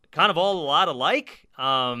kind of all a lot alike.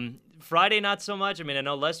 Friday, not so much. I mean, I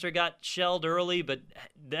know Lester got shelled early, but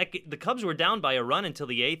the Cubs were down by a run until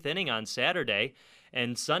the 8th inning on Saturday,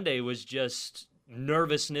 and Sunday was just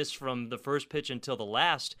nervousness from the first pitch until the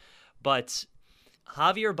last. But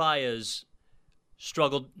Javier Baez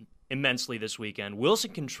struggled immensely this weekend.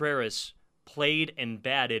 Wilson Contreras played and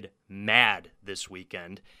batted mad this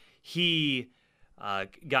weekend. He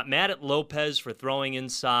got mad at Lopez for throwing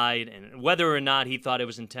inside, and whether or not he thought it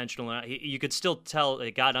was intentional or not, you could still tell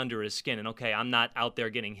it got under his skin. And okay, I'm not out there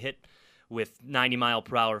getting hit with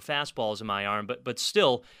 90-mile-per-hour fastballs in my arm, but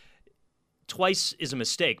still, twice is a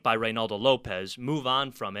mistake by Reynaldo Lopez. Move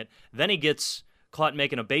on from it. Then he gets caught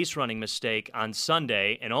making a base running mistake on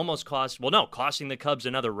Sunday and almost costing the Cubs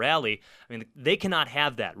another rally. I mean, they cannot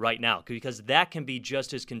have that right now because that can be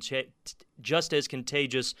just as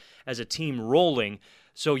contagious as a team rolling.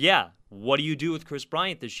 So yeah, what do you do with Kris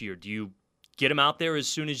Bryant this year? Do you get him out there as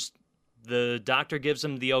soon as the doctor gives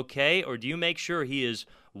him the okay, or do you make sure he is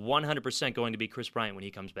 100% going to be Chris Bryant when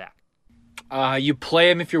he comes back? You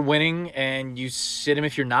play him if you're winning, and you sit him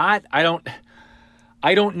if you're not. I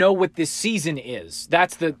don't know what this season is. I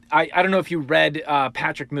don't know if you read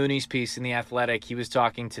Patrick Mooney's piece in The Athletic. He was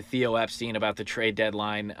talking to Theo Epstein about the trade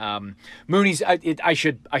deadline. Mooney's, I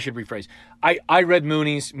should rephrase. I read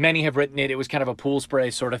Mooney's. Many have written it. It was kind of a pool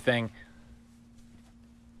spray sort of thing.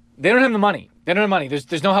 They don't have the money.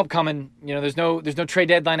 There's no help coming. There's no trade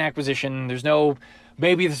deadline acquisition. There's no,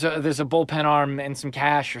 maybe there's a bullpen arm and some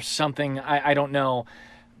cash or something. I don't know.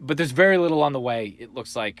 But there's very little on the way, it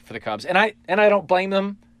looks like, for the Cubs. And I don't blame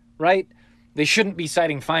them, right? They shouldn't be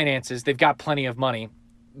citing finances. They've got plenty of money.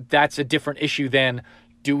 That's a different issue than,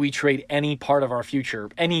 do we trade any part of our future,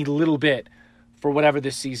 any little bit, for whatever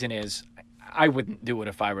this season is? I wouldn't do it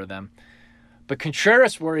if I were them. But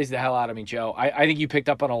Contreras worries the hell out of me, Joe. I think you picked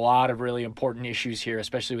up on a lot of really important issues here,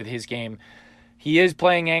 especially with his game. He is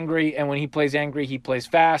playing angry, and when he plays angry, he plays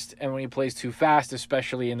fast. And when he plays too fast,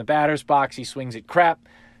 especially in the batter's box, he swings at crap.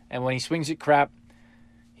 And when he swings at crap,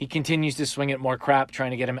 he continues to swing at more crap,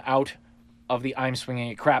 trying to get him out of the I'm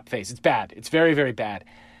swinging at crap phase. It's bad. It's very, very bad.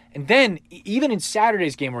 And then, even in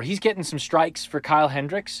Saturday's game, where he's getting some strikes for Kyle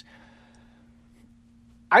Hendricks,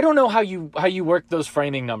 I don't know how you work those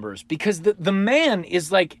framing numbers, because the man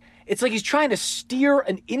is like, it's like he's trying to steer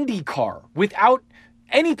an Indy car without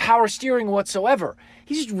any power steering whatsoever.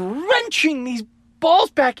 He's just wrenching these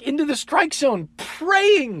balls back into the strike zone,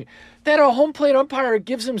 praying that a home plate umpire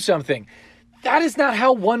gives him something. That is not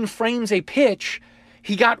how one frames a pitch.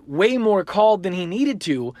 He got way more called than he needed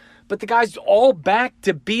to, but the guy's all back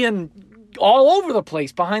to being all over the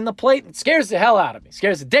place behind the plate. It scares the hell out of me.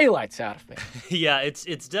 Scares the daylights out of me. Yeah,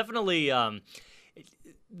 it's definitely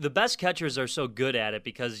the best catchers are so good at it,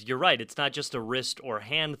 because you're right. It's not just a wrist or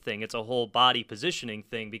hand thing. It's a whole body positioning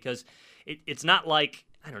thing, because it's not like,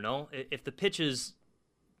 I don't know,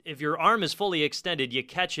 if your arm is fully extended, you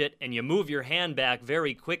catch it and you move your hand back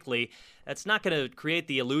very quickly. That's not going to create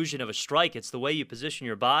the illusion of a strike. It's the way you position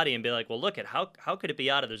your body and be like, well, look at how could it be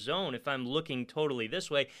out of the zone if I'm looking totally this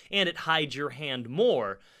way? And it hides your hand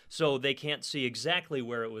more, so they can't see exactly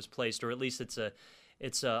where it was placed, or at least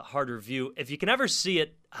it's a harder view. If you can ever see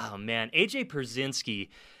it, oh man, AJ Pierzynski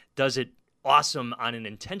does it awesome on an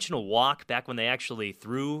intentional walk, back when they actually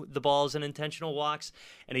threw the balls in intentional walks.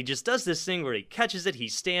 And he just does this thing where he catches it,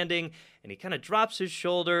 he's standing, and he kind of drops his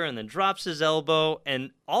shoulder and then drops his elbow. And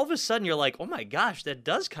all of a sudden you're like, oh my gosh, that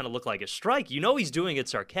does kind of look like a strike. You know he's doing it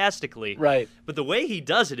sarcastically. Right. But the way he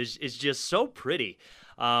does it is just so pretty.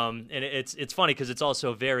 And it's funny because it's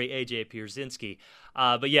also very AJ Pierzynski.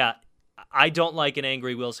 But yeah, I don't like an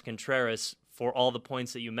angry Willson Contreras for all the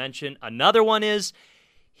points that you mentioned. Another one is,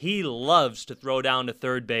 he loves to throw down to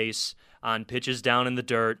third base on pitches down in the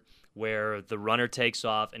dirt where the runner takes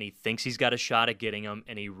off and he thinks he's got a shot at getting him,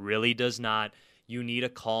 and he really does not. You need a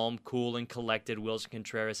calm, cool, and collected Willson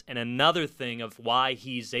Contreras. And another thing of why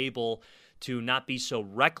he's able to not be so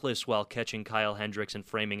reckless while catching Kyle Hendricks and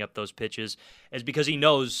framing up those pitches is because he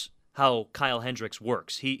knows how Kyle Hendricks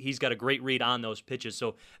works. He's got a great read on those pitches,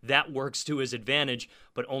 so that works to his advantage,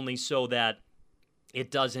 but only so that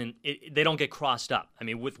they don't get crossed up. I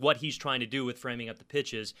mean, with what he's trying to do with framing up the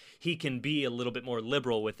pitches, he can be a little bit more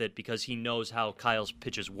liberal with it because he knows how Kyle's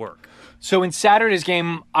pitches work. So in Saturday's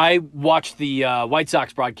game, I watched the White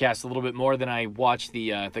Sox broadcast a little bit more than I watched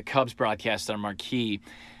the Cubs broadcast on Marquee.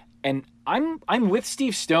 And I'm with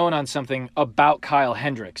Steve Stone on something about Kyle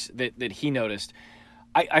Hendricks that he noticed.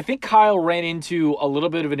 I think Kyle ran into a little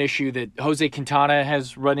bit of an issue that Jose Quintana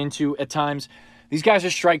has run into at times. These guys are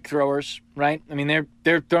strike throwers, right? I mean,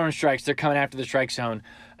 they're throwing strikes. They're coming after the strike zone.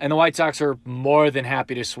 And the White Sox are more than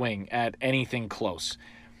happy to swing at anything close.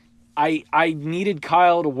 I needed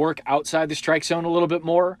Kyle to work outside the strike zone a little bit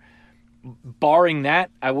more. Barring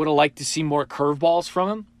that, I would have liked to see more curveballs from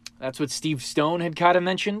him. That's what Steve Stone had kind of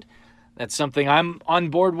mentioned. That's something I'm on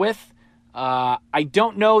board with. I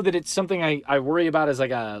don't know that it's something I worry about as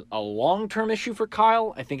like a long-term issue for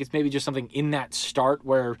Kyle. I think it's maybe just something in that start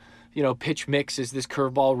where, pitch mix as this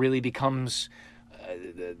curveball really becomes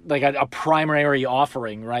like a primary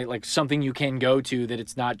offering, right? Like something you can go to, that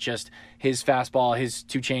it's not just his fastball, his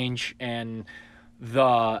two change, and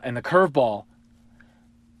the curveball.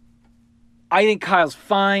 I think Kyle's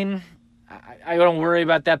fine. I don't worry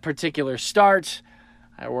about that particular start.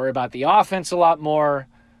 I worry about the offense a lot more.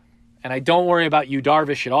 And I don't worry about Yu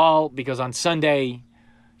Darvish at all, because on Sunday,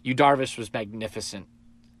 Yu Darvish was magnificent.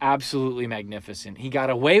 Absolutely magnificent. He got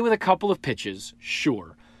away with a couple of pitches,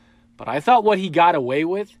 sure. But I thought what he got away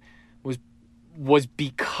with was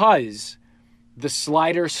because the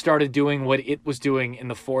slider started doing what it was doing in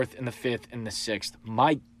the fourth and the fifth and the sixth.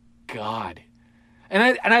 My God.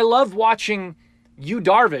 And I love watching Yu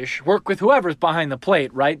Darvish work with whoever's behind the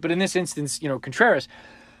plate, right? But in this instance, Contreras,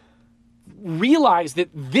 realize that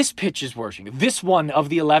this pitch is working. This one of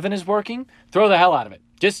the 11 is working. Throw the hell out of it.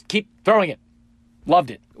 Just keep throwing it.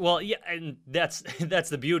 Loved it. Well, yeah, and that's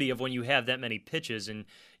the beauty of when you have that many pitches and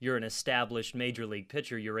you're an established major league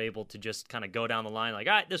pitcher, you're able to just kind of go down the line like,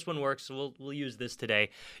 all right, this one works, so we'll use this today.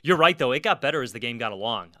 You're right, though. It got better as the game got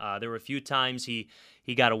along. There were a few times he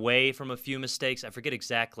got away from a few mistakes. I forget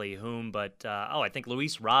exactly whom, but I think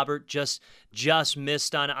Luis Robert just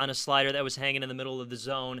missed on a slider that was hanging in the middle of the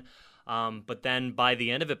zone. But then by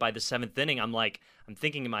the end of it, by the seventh inning, I'm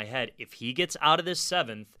thinking in my head, if he gets out of this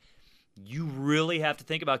seventh, you really have to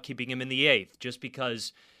think about keeping him in the eighth, just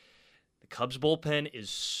because the Cubs bullpen is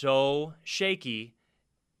so shaky.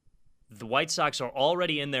 The White Sox are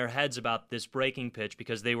already in their heads about this breaking pitch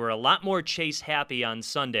because they were a lot more chase happy on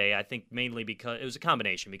Sunday. I think mainly because it was a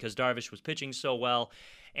combination, because Darvish was pitching so well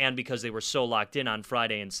and because they were so locked in on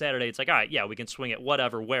Friday and Saturday. It's like, all right, yeah, we can swing it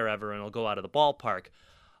whatever, wherever, and it'll go out of the ballpark.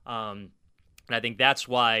 And I think that's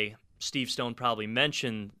why Steve Stone probably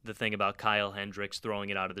mentioned the thing about Kyle Hendricks throwing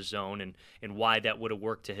it out of the zone and why that would have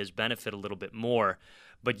worked to his benefit a little bit more.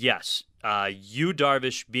 But yes, Yu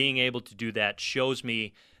Darvish being able to do that shows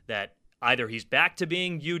me that either he's back to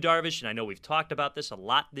being Yu Darvish, and I know we've talked about this a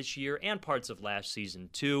lot this year and parts of last season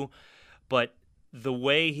too, but the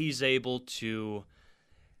way he's able to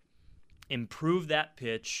improve that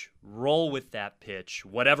pitch, roll with that pitch,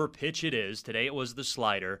 whatever pitch it is, today it was the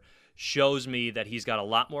slider, shows me that he's got a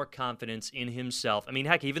lot more confidence in himself. I mean,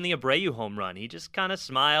 heck, even the Abreu home run, he just kind of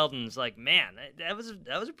smiled and was like, man, that was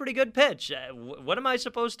a pretty good pitch. What am I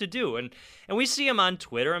supposed to do? And we see him on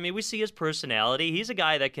Twitter. I mean, we see his personality. He's a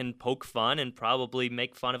guy that can poke fun and probably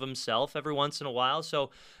make fun of himself every once in a while. So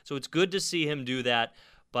it's good to see him do that.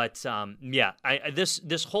 But,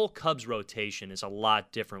 this whole Cubs rotation is a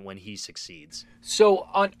lot different when he succeeds. So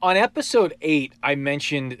on episode 8, I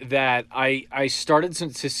mentioned that I started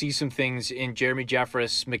to see some things in Jeremy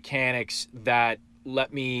Jeffress' mechanics that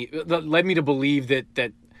led me to believe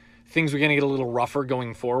that things were going to get a little rougher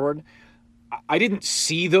going forward. I didn't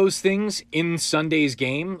see those things in Sunday's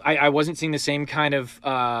game. I wasn't seeing the same kind of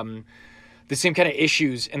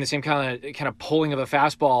issues and the same kind of pulling of the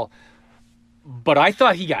fastball. But I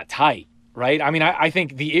thought he got tight, right? I mean, I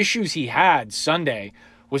think the issues he had Sunday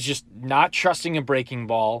was just not trusting a breaking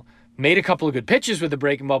ball, made a couple of good pitches with the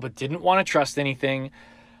breaking ball, but didn't want to trust anything.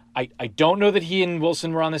 I don't know that he and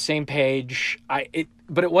Wilson were on the same page,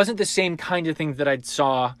 but it wasn't the same kind of thing that I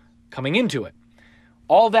saw coming into it.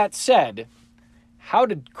 All that said, how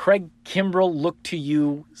did Craig Kimbrel look to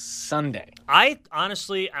you Sunday? I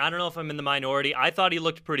honestly don't know if I'm in the minority. I thought he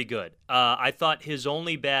looked pretty good. I thought his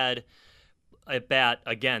only bad at bat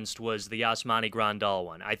against was the Yasmani Grandal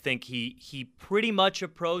one. I think he pretty much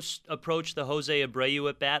approached the Jose Abreu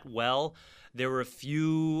at bat well. There were a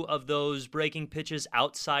few of those breaking pitches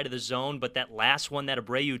outside of the zone, but that last one that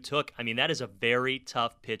Abreu took, I mean, that is a very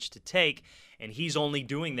tough pitch to take, and he's only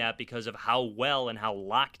doing that because of how well and how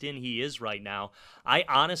locked in he is right now. I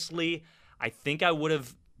think I would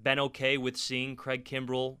have been okay with seeing Craig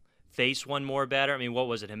Kimbrel face one more batter. I mean, what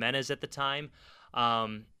was it, Jimenez at the time?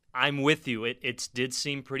 I'm with you. It did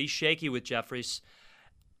seem pretty shaky with Jeffress.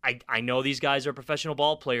 I know these guys are professional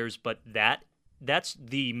ball players, but that's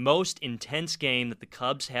the most intense game that the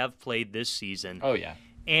Cubs have played this season. Oh yeah.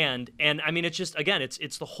 And I mean, it's just, again,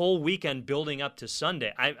 it's the whole weekend building up to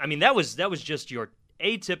Sunday. I mean, that was just your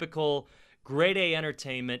atypical grade A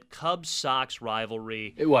entertainment Cubs-Sox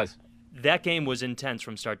rivalry. It was. That game was intense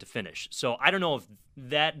from start to finish. So I don't know if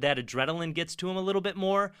that adrenaline gets to him a little bit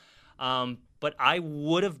more. But I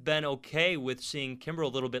would have been okay with seeing Kimbrel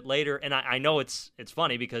a little bit later. And I know it's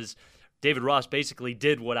funny because David Ross basically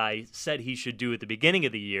did what I said he should do at the beginning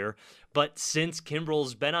of the year. But since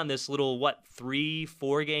Kimbrel's been on this little,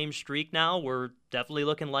 3-4 game streak now, we're definitely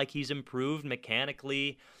looking like he's improved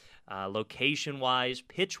mechanically, location-wise,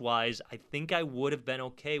 pitch-wise. I think I would have been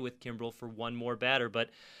okay with Kimbrel for one more batter.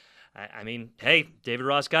 But I mean, hey, David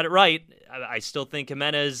Ross got it right. I still think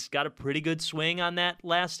Jimenez got a pretty good swing on that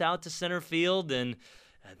last out to center field, and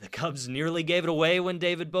the Cubs nearly gave it away when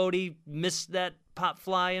David Bodie missed that pop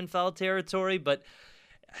fly in foul territory, but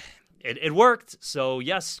it worked. So,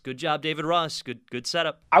 yes, good job, David Ross. Good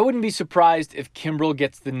setup. I wouldn't be surprised if Kimbrel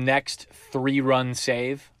gets the next 3-run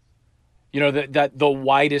save. You know, the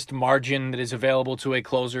widest margin that is available to a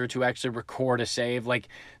closer to actually record a save, like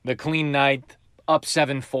the clean ninth, up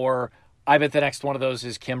 7-4. I bet the next one of those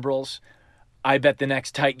is Kimbrel's. I bet the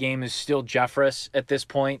next tight game is still Jeffress at this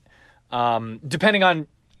point. Depending on,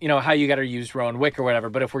 how you got to use Rowan Wick or whatever.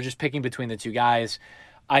 But if we're just picking between the two guys,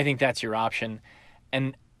 I think that's your option.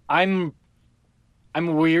 And I'm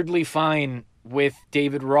weirdly fine with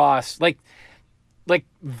David Ross, like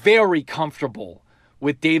very comfortable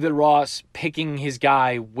with David Ross picking his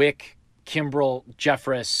guy, Wick, Kimbrel,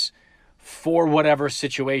 Jeffress, for whatever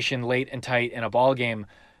situation late and tight in a ball game.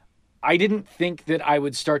 I didn't think that I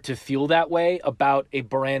would start to feel that way about a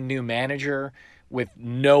brand new manager with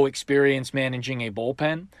no experience managing a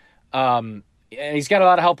bullpen. He's got a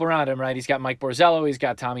lot of help around him, right? He's got Mike Borzello, he's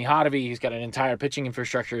got Tommy Hotovy, he's got an entire pitching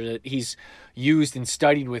infrastructure that he's used and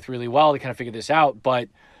studied with really well to kind of figure this out. But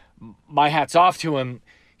my hat's off to him.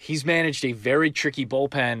 He's managed a very tricky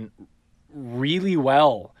bullpen really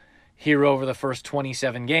well here over the first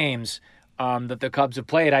 27 games that the Cubs have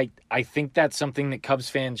played. I think that's something that Cubs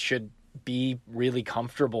fans should be really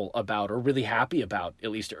comfortable about, or really happy about,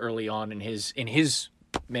 at least early on in his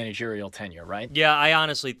managerial tenure, right? Yeah, I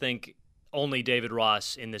honestly think only David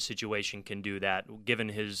Ross in this situation can do that, given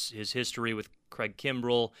his history with Craig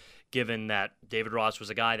Kimbrel, given that David Ross was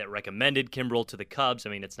a guy that recommended Kimbrel to the Cubs. I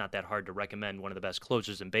mean, it's not that hard to recommend one of the best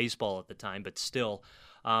closers in baseball at the time, but still.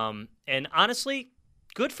 And honestly,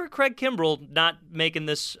 good for Craig Kimbrel not making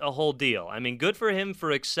this a whole deal. I mean, good for him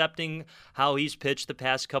for accepting how he's pitched the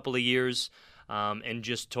past couple of years, and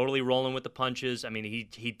just totally rolling with the punches. I mean,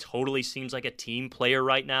 he totally seems like a team player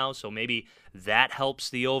right now, so maybe that helps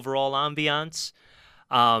the overall ambiance.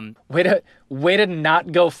 Way to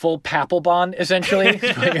not go full Papelbon, essentially.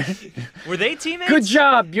 Were they teammates? Good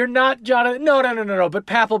job. You're not Jonathan. No. But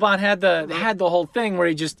Papelbon had the whole thing where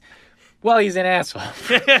he just, well, he's an asshole.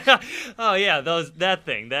 Oh yeah, that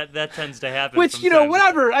thing that tends to happen. Which,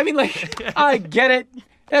 whatever. I mean, I get it.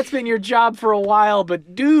 That's been your job for a while,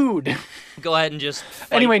 but dude. Go ahead and just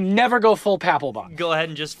fight. Anyway, never go full Papelbon. Go ahead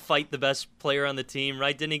and just fight the best player on the team,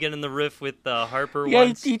 right? Didn't he get in the riff with Harper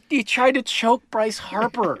once? Yeah, he tried to choke Bryce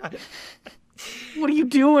Harper. What are you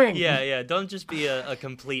doing? Yeah. Don't just be a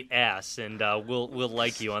complete ass, and we'll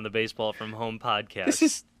like you on the Baseball from Home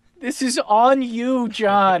podcast. This is on you,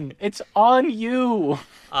 John. It's on you.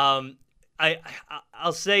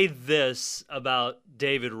 I'll say this about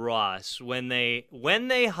David Ross. When they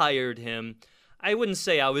hired him, I wouldn't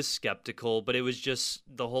say I was skeptical, but it was just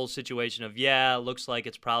the whole situation of, it looks like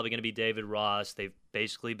it's probably going to be David Ross. They've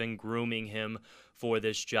basically been grooming him for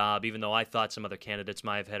this job, even though I thought some other candidates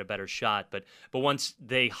might have had a better shot. But once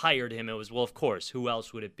they hired him, it was, well, of course, who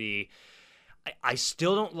else would it be? I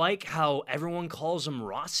still don't like how everyone calls him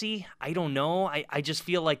Rossi. I don't know. I just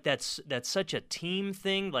feel like that's such a team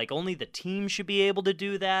thing. Like, only the team should be able to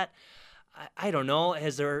do that. I don't know.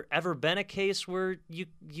 Has there ever been a case where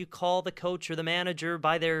you call the coach or the manager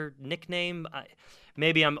by their nickname?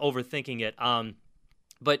 Maybe I'm overthinking it.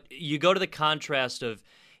 But you go to the contrast of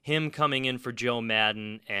him coming in for Joe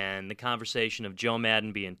Maddon and the conversation of Joe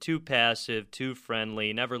Maddon being too passive, too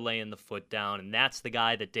friendly, never laying the foot down, and that's the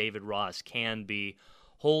guy that David Ross can be,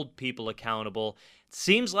 hold people accountable. It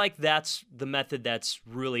seems like that's the method that's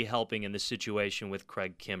really helping in this situation with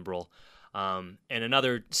Craig Kimbrel. And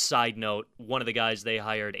another side note, one of the guys they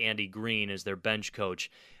hired, Andy Green, as their bench coach,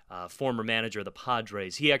 former manager of the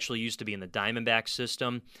Padres. He actually used to be in the Diamondback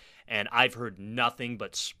system, and I've heard nothing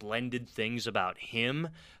but splendid things about him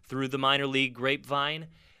through the minor league grapevine.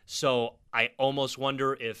 So I almost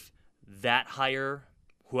wonder if that hire,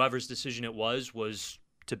 whoever's decision it was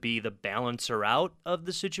to be the balancer out of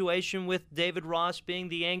the situation with David Ross being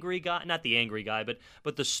the angry guy, not the angry guy,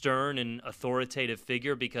 but the stern and authoritative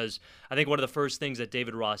figure, because I think one of the first things that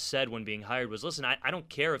David Ross said when being hired was, listen, I don't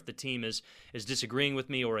care if the team is disagreeing with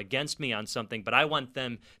me or against me on something, but I want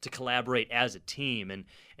them to collaborate as a team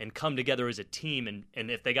and come together as a team,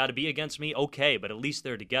 and if they got to be against me, okay, but at least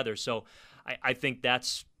they're together. So I think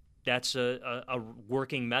that's a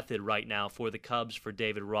working method right now for the Cubs, for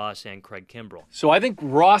David Ross and Craig Kimbrel. So I think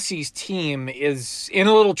Rossi's team is in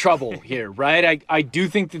a little trouble here, right? I do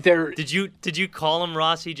think that they're... Did you call him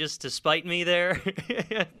Rossi just to spite me there?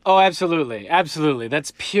 Oh, absolutely. Absolutely.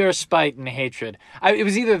 That's pure spite and hatred. It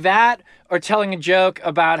was either that or telling a joke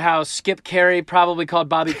about how Skip Carey probably called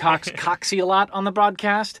Bobby Cox Coxie a lot on the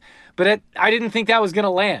broadcast, but I didn't think that was going to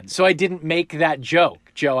land, so I didn't make that joke.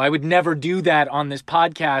 Joe, I would never do that on this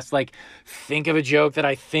podcast, like think of a joke that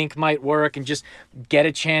I think might work and just get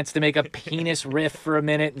a chance to make a penis riff for a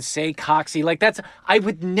minute and say Coxie. Like I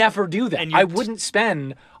would never do that. I wouldn't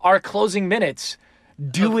spend our closing minutes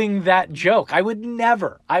doing that joke. I would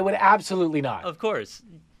never. I would absolutely not. Of course.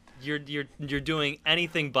 You're doing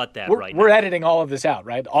anything but that right now. We're editing all of this out,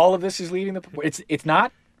 right? All of this is leaving it's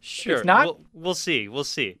not? Sure. It's not? We'll see.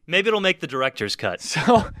 Maybe it'll make the director's cut.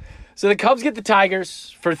 So the Cubs get the Tigers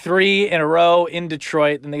for 3 in a row in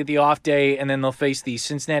Detroit. Then they get the off day, and then they'll face the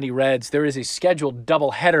Cincinnati Reds. There is a scheduled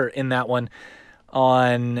doubleheader in that one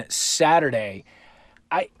on Saturday.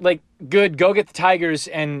 Good, go get the Tigers,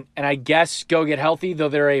 and I guess go get healthy, though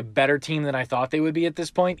they're a better team than I thought they would be at this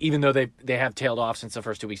point. Even though they have tailed off since the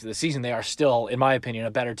first 2 weeks of the season, they are still, in my opinion,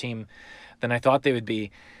 a better team than I thought they would be.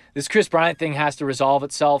 This Kris Bryant thing has to resolve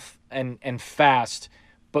itself and fast,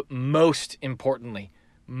 but most importantly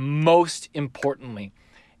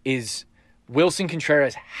is Wilson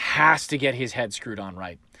Contreras has to get his head screwed on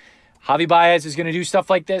right. Javi Baez is going to do stuff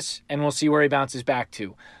like this, and we'll see where he bounces back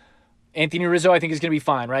to. Anthony Rizzo, I think, is going to be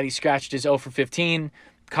fine, right? He scratched his 0 for 15.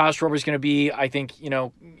 Kyle Schwarber is going to be, I think,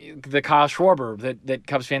 the Kyle Schwarber that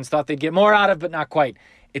Cubs fans thought they'd get more out of, but not quite.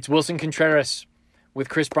 It's Wilson Contreras with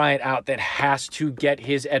Kris Bryant out that has to get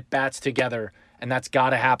his at-bats together, and that's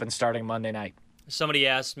got to happen starting Monday night. Somebody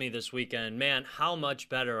asked me this weekend, man, how much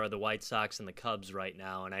better are the White Sox and the Cubs right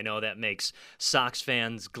now? And I know that makes Sox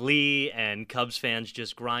fans glee and Cubs fans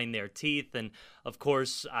just grind their teeth. And, of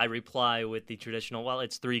course, I reply with the traditional, well,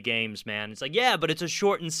 it's 3 games, man. It's like, yeah, but it's a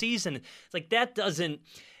shortened season. It's like that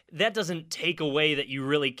doesn't take away that you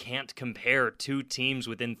really can't compare 2 teams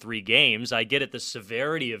within 3 games. I get it, the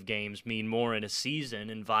severity of games mean more in a season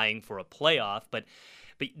and vying for a playoff, but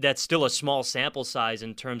that's still a small sample size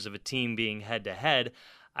in terms of a team being head-to-head.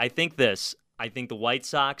 I think the White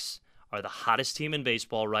Sox are the hottest team in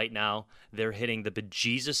baseball right now. They're hitting the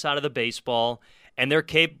bejesus out of the baseball, and they're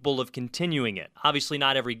capable of continuing it. Obviously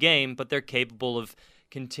not every game, but they're capable of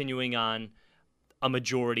continuing on a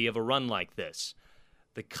majority of a run like this.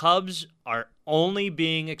 The Cubs are only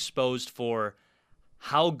being exposed for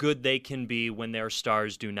how good they can be when their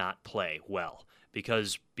stars do not play well.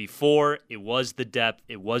 Because before, it was the depth,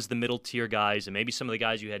 it was the middle-tier guys, and maybe some of the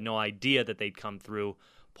guys you had no idea that they'd come through,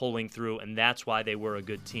 pulling through, and that's why they were a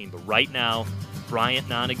good team. But right now, Bryant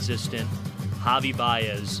non-existent, Javi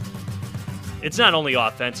Baez, it's not only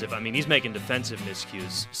offensive. I mean, he's making defensive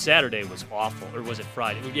miscues. Saturday was awful. Or was it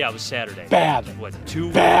Friday? Yeah, it was Saturday. Bad. What,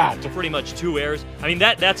 2? Bad. Pretty much 2 errors. I mean,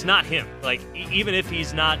 that's not him. Like, even if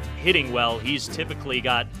he's not hitting well, he's typically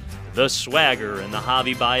got the swagger and the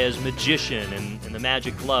Javi Baez magician and the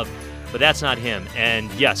magic glove. But that's not him. And,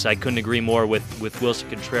 yes, I couldn't agree more with Wilson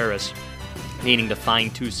Contreras needing to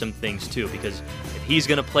fine-tune some things, too. Because if he's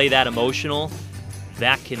going to play that emotional,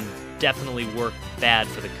 that can definitely work bad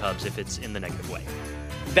for the Cubs if it's in the negative way.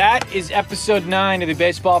 That is episode 9 of the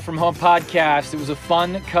Baseball from Home podcast. It was a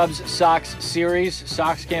fun Cubs-Sox series.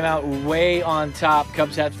 Sox came out way on top.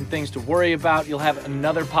 Cubs had some things to worry about. You'll have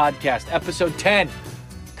another podcast. Episode 10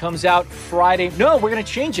 comes out Friday. No, we're going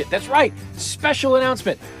to change it. That's right. Special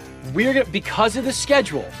announcement. Because of the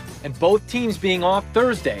schedule and both teams being off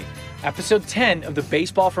Thursday, episode 10 of the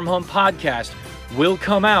Baseball from Home podcast will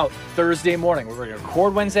come out Thursday morning. We're going to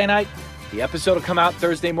record Wednesday night. The episode will come out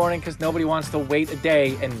Thursday morning because nobody wants to wait a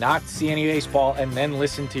day and not see any baseball and then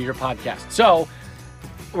listen to your podcast. So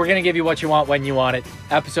we're going to give you what you want when you want it.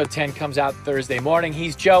 Episode 10 comes out Thursday morning.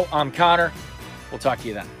 He's Joe. I'm Connor. We'll talk to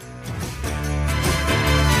you then.